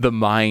the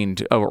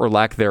mind or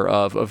lack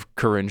thereof of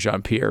Karine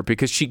Jean-Pierre,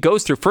 because she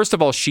goes through. First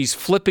of all, she's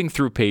flipping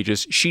through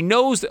pages. She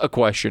knows a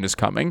question is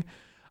coming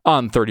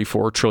on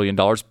 $34 trillion,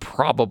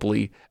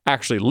 probably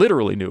actually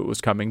literally knew it was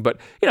coming. But,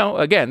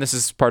 again, this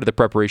is part of the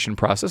preparation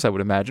process, I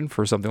would imagine,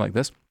 for something like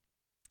this.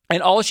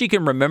 And all she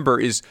can remember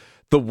is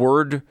the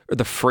word or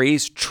the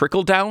phrase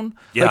trickle down.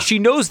 Yeah. She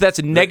knows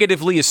that's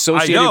negatively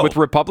associated with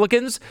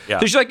Republicans. Yeah.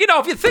 So she's like,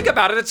 if you think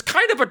about it, it's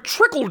kind of a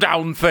trickle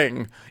down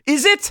thing.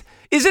 Is it?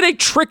 Is it a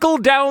trickle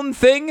down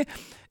thing?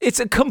 It's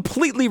a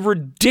completely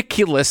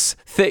ridiculous,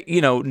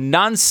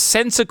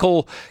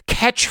 nonsensical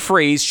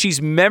catchphrase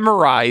she's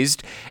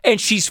memorized,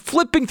 and she's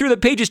flipping through the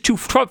pages to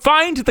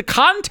find the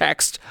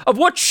context of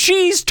what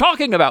she's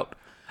talking about.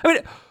 I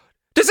mean,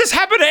 does this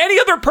happen to any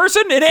other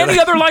person in any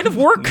other line of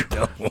work?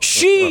 No.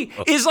 She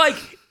is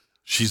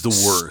She's the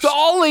worst.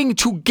 Stalling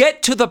to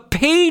get to the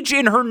page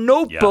in her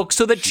notebook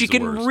so that she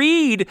can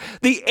read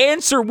the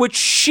answer, which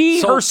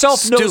she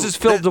herself knows is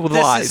filled with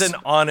lies. This is an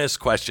honest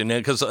question,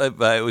 because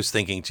I was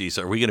thinking, geez,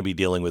 are we going to be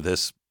dealing with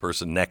this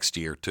person next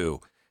year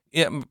too?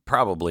 Yeah,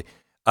 probably.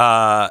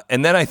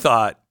 And then I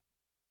thought,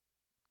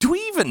 do we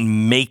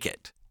even make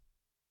it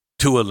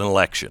to an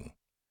election?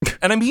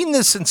 And I mean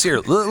this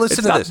sincerely.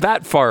 Listen to this. It's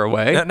not that far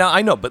away. Now,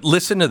 I know, but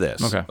listen to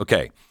this.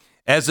 Okay.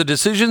 As the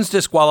decisions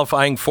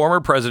disqualifying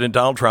former President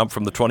Donald Trump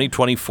from the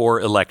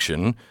 2024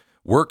 election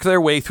work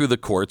their way through the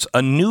courts,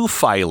 a new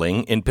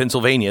filing in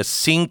Pennsylvania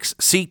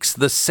seeks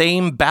the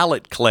same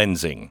ballot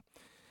cleansing.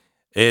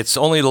 It's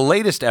only the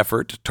latest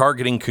effort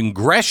targeting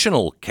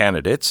congressional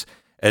candidates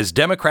as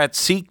Democrats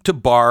seek to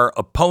bar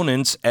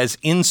opponents as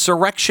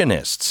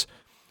insurrectionists.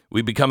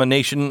 We become a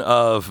nation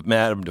of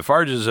Madame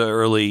Defarge's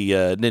early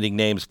knitting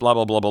names, blah,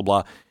 blah, blah, blah,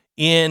 blah.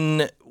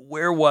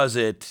 Where was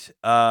it?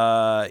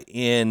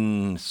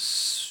 In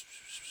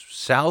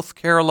North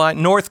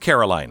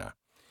Carolina.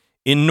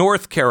 In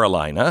North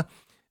Carolina,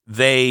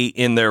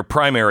 in their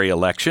primary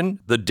election,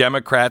 the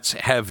Democrats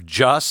have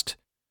just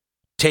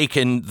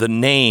taken the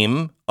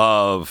name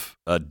of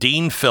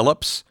Dean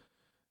Phillips,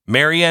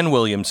 Marianne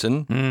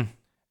Williamson,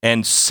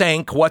 and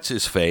sank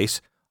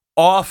what's-his-face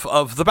off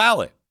of the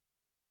ballot,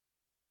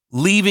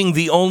 leaving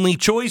the only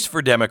choice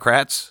for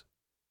Democrats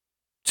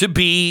to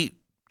be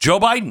Joe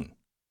Biden.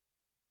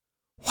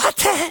 What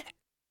the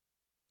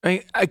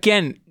heck?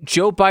 Again,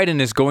 Joe Biden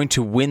is going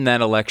to win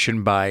that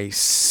election by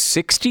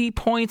 60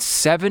 points,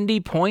 70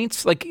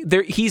 points.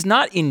 He's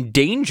not in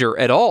danger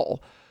at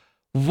all.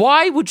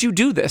 Why would you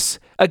do this?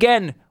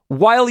 Again,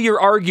 while you're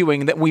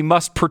arguing that we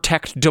must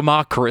protect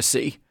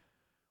democracy.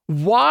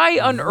 Why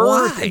on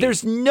earth?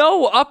 There's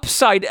no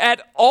upside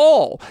at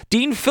all.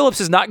 Dean Phillips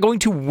is not going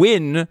to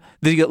win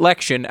the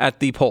election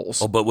at the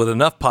polls. Oh, but with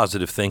enough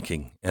positive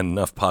thinking and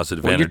enough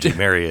positive energy,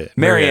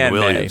 Marianne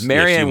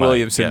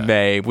Williamson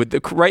may, with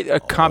the a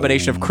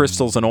combination of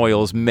crystals and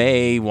oils,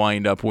 may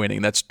wind up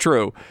winning. That's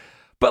true.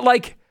 But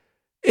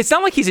it's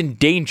not like he's in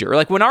danger.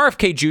 When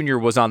RFK Jr.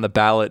 was on the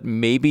ballot,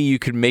 maybe you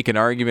could make an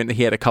argument that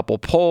he had a couple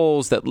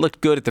polls that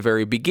looked good at the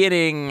very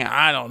beginning.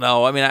 I don't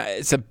know. I mean,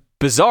 it's a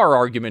bizarre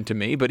argument to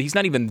me, but he's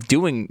not even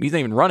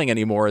running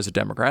anymore as a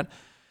Democrat.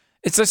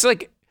 It's just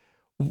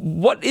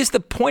what is the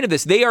point of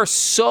this? They are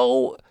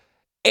so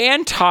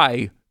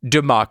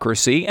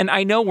anti-democracy, and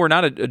I know we're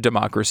not a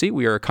democracy.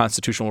 We are a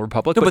constitutional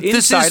republic, but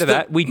inside of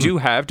that, we do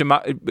have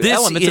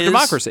elements of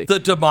democracy. The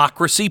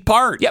democracy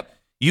part. Yep.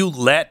 You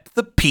let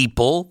the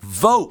people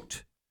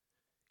vote.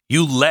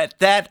 You let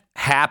that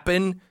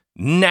happen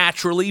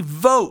naturally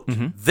vote.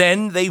 Mm-hmm.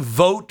 Then they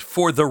vote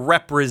for the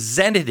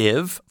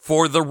representative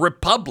for the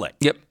republic.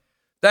 Yep.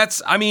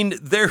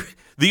 They're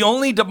the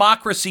only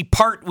democracy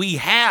part we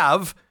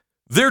have,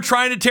 they're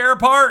trying to tear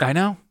apart. I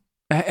know.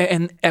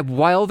 And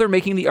while they're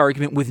making the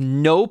argument with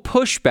no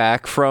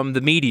pushback from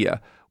the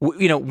media,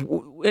 we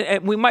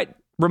might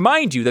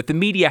remind you that the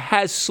media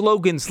has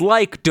slogans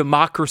like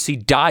democracy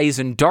dies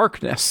in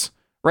darkness,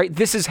 right?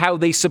 This is how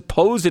they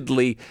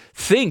supposedly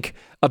think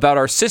about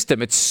our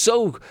system. It's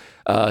so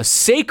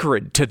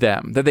sacred to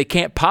them that they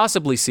can't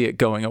possibly see it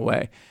going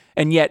away.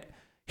 And yet,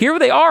 here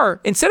they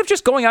are, instead of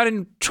just going out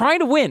and trying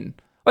to win,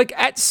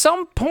 at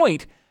some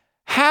point,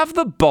 have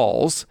the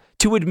balls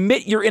to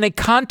admit you're in a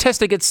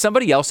contest against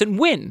somebody else and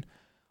win.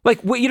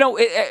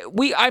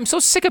 I'm so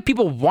sick of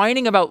people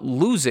whining about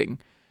losing.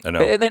 I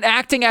know. And then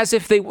acting as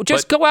if they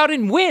just go out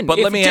and win. But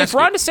let me ask you.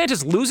 If Ron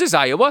DeSantis loses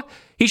Iowa,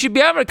 he should be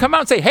able to come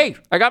out and say, hey,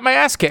 I got my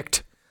ass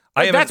kicked.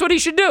 That's what he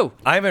should do.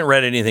 I haven't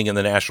read anything in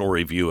the National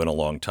Review in a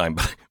long time,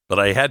 but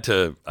I had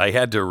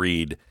to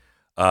read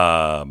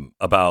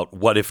about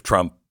what if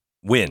Trump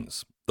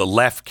wins. The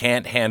left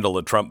can't handle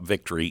a Trump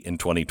victory in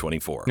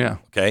 2024. Yeah.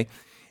 Okay.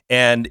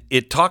 And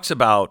it talks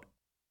about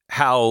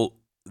how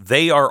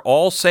they are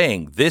all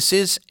saying this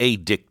is a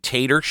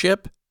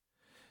dictatorship.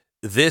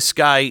 This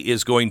guy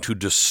is going to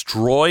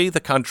destroy the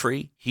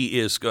country. He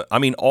is,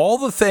 all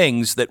the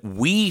things that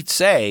we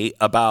say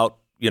about,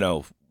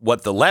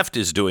 what the left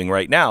is doing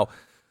right now,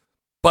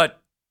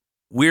 but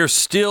we're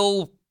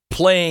still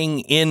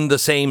playing in the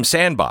same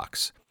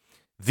sandbox.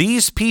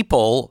 These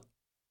people,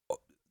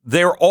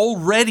 they're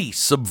already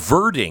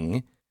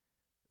subverting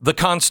the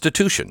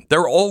Constitution.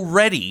 They're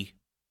already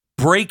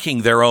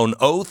breaking their own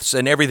oaths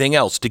and everything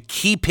else to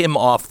keep him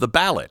off the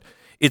ballot.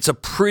 It's a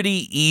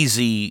pretty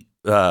easy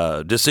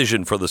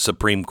decision for the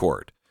Supreme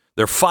Court.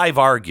 There are 5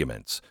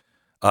 arguments,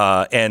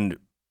 and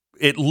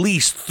at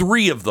least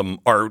 3 of them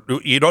are,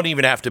 you don't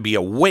even have to be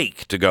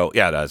awake to go,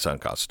 yeah, that's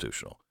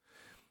unconstitutional.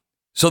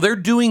 So they're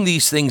doing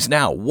these things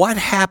now. What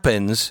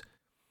happens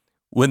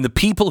when the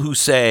people who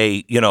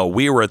say,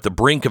 we were at the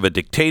brink of a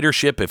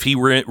dictatorship, if he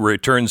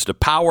returns to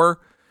power,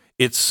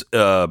 it's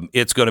going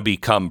to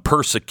become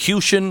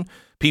persecution.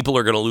 People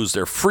are going to lose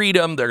their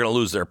freedom. They're going to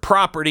lose their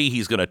property.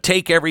 He's going to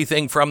take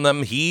everything from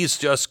them. He's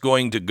just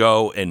going to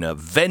go in a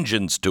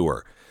vengeance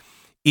tour.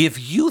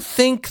 If you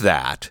think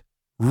that,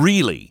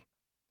 really,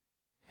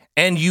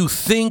 and you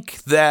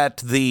think that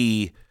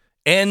the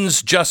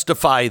ends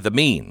justify the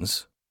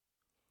means,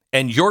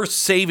 and you're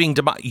saving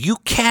democracy. You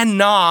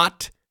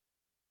cannot.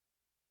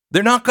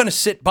 They're not going to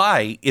sit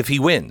by if he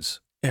wins.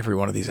 Every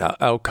one of these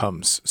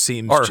outcomes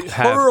seems are to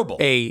have horrible.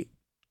 A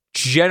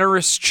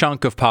generous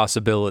chunk of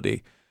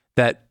possibility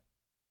that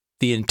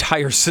the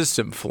entire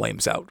system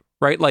flames out,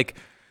 right? Like,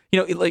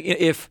 like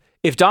if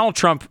Donald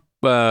Trump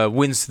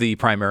wins the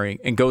primary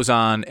and goes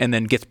on and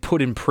then gets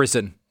put in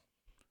prison,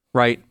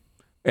 right,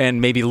 and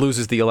maybe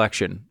loses the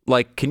election,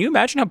 like, can you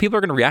imagine how people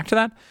are going to react to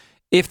that?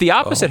 If the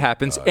opposite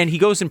happens and he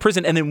goes in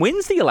prison and then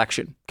wins the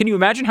election, can you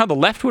imagine how the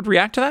left would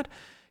react to that?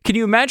 Can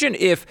you imagine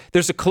if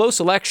there's a close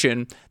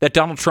election that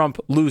Donald Trump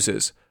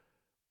loses?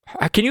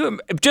 Can you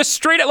just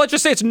straight up, let's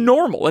just say it's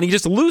normal and he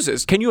just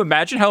loses. Can you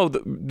imagine how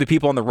the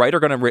people on the right are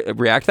going to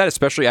react to that,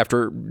 especially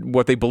after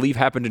what they believe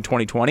happened in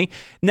 2020?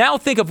 Now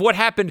think of what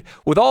happened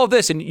with all of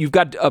this, and you've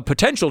got a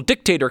potential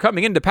dictator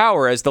coming into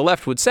power, as the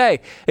left would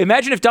say.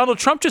 Imagine if Donald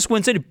Trump just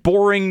wins a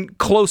boring,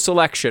 close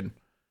election.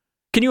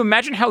 Can you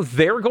imagine how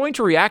they're going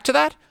to react to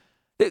that?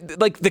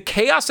 Like, the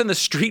chaos and the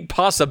street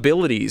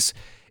possibilities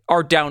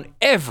are down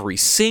every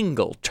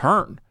single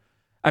turn.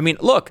 I mean,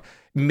 look,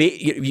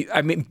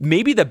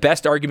 maybe the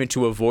best argument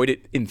to avoid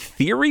it in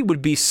theory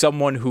would be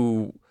someone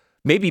who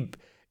maybe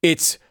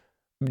it's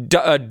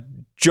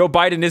Joe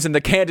Biden isn't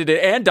the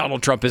candidate and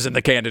Donald Trump isn't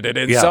the candidate,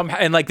 and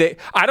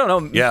I don't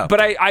know. Yeah.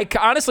 But I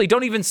honestly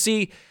don't even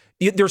see.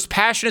 There's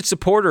passionate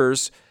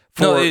supporters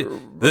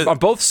on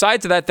both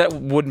sides of that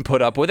wouldn't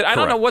put up with it. I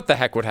don't know what the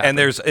heck would happen.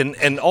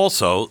 And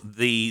also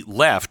the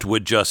left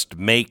would just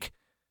make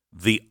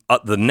the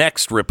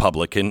next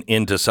Republican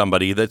into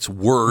somebody that's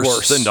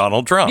worse than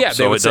Donald Trump. Yeah,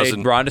 they would say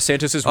Ron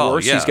DeSantis is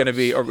worse. Yeah. He's going to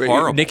be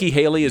Nikki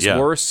Haley is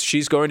worse.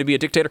 She's going to be a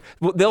dictator.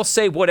 They'll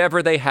say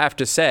whatever they have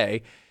to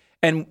say.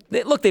 And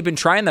look, they've been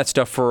trying that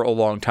stuff for a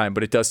long time,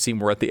 but it does seem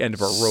we're at the end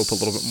of our rope a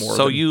little bit more.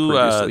 So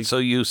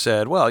you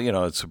said, well,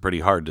 it's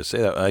pretty hard to say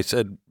that. I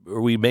said,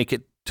 we make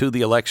it to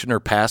the election or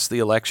past the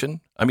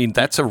election? I mean,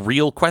 that's a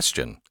real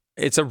question.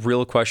 It's a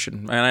real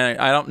question, and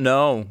I don't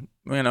know.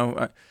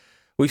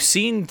 We've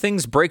seen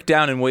things break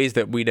down in ways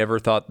that we never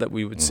thought that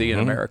we would see in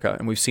America,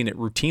 and we've seen it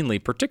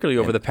routinely, particularly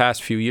over the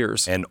past few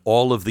years. And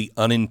all of the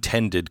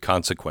unintended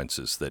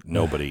consequences that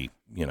nobody,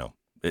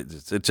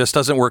 it just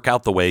doesn't work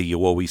out the way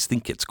you always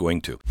think it's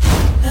going to.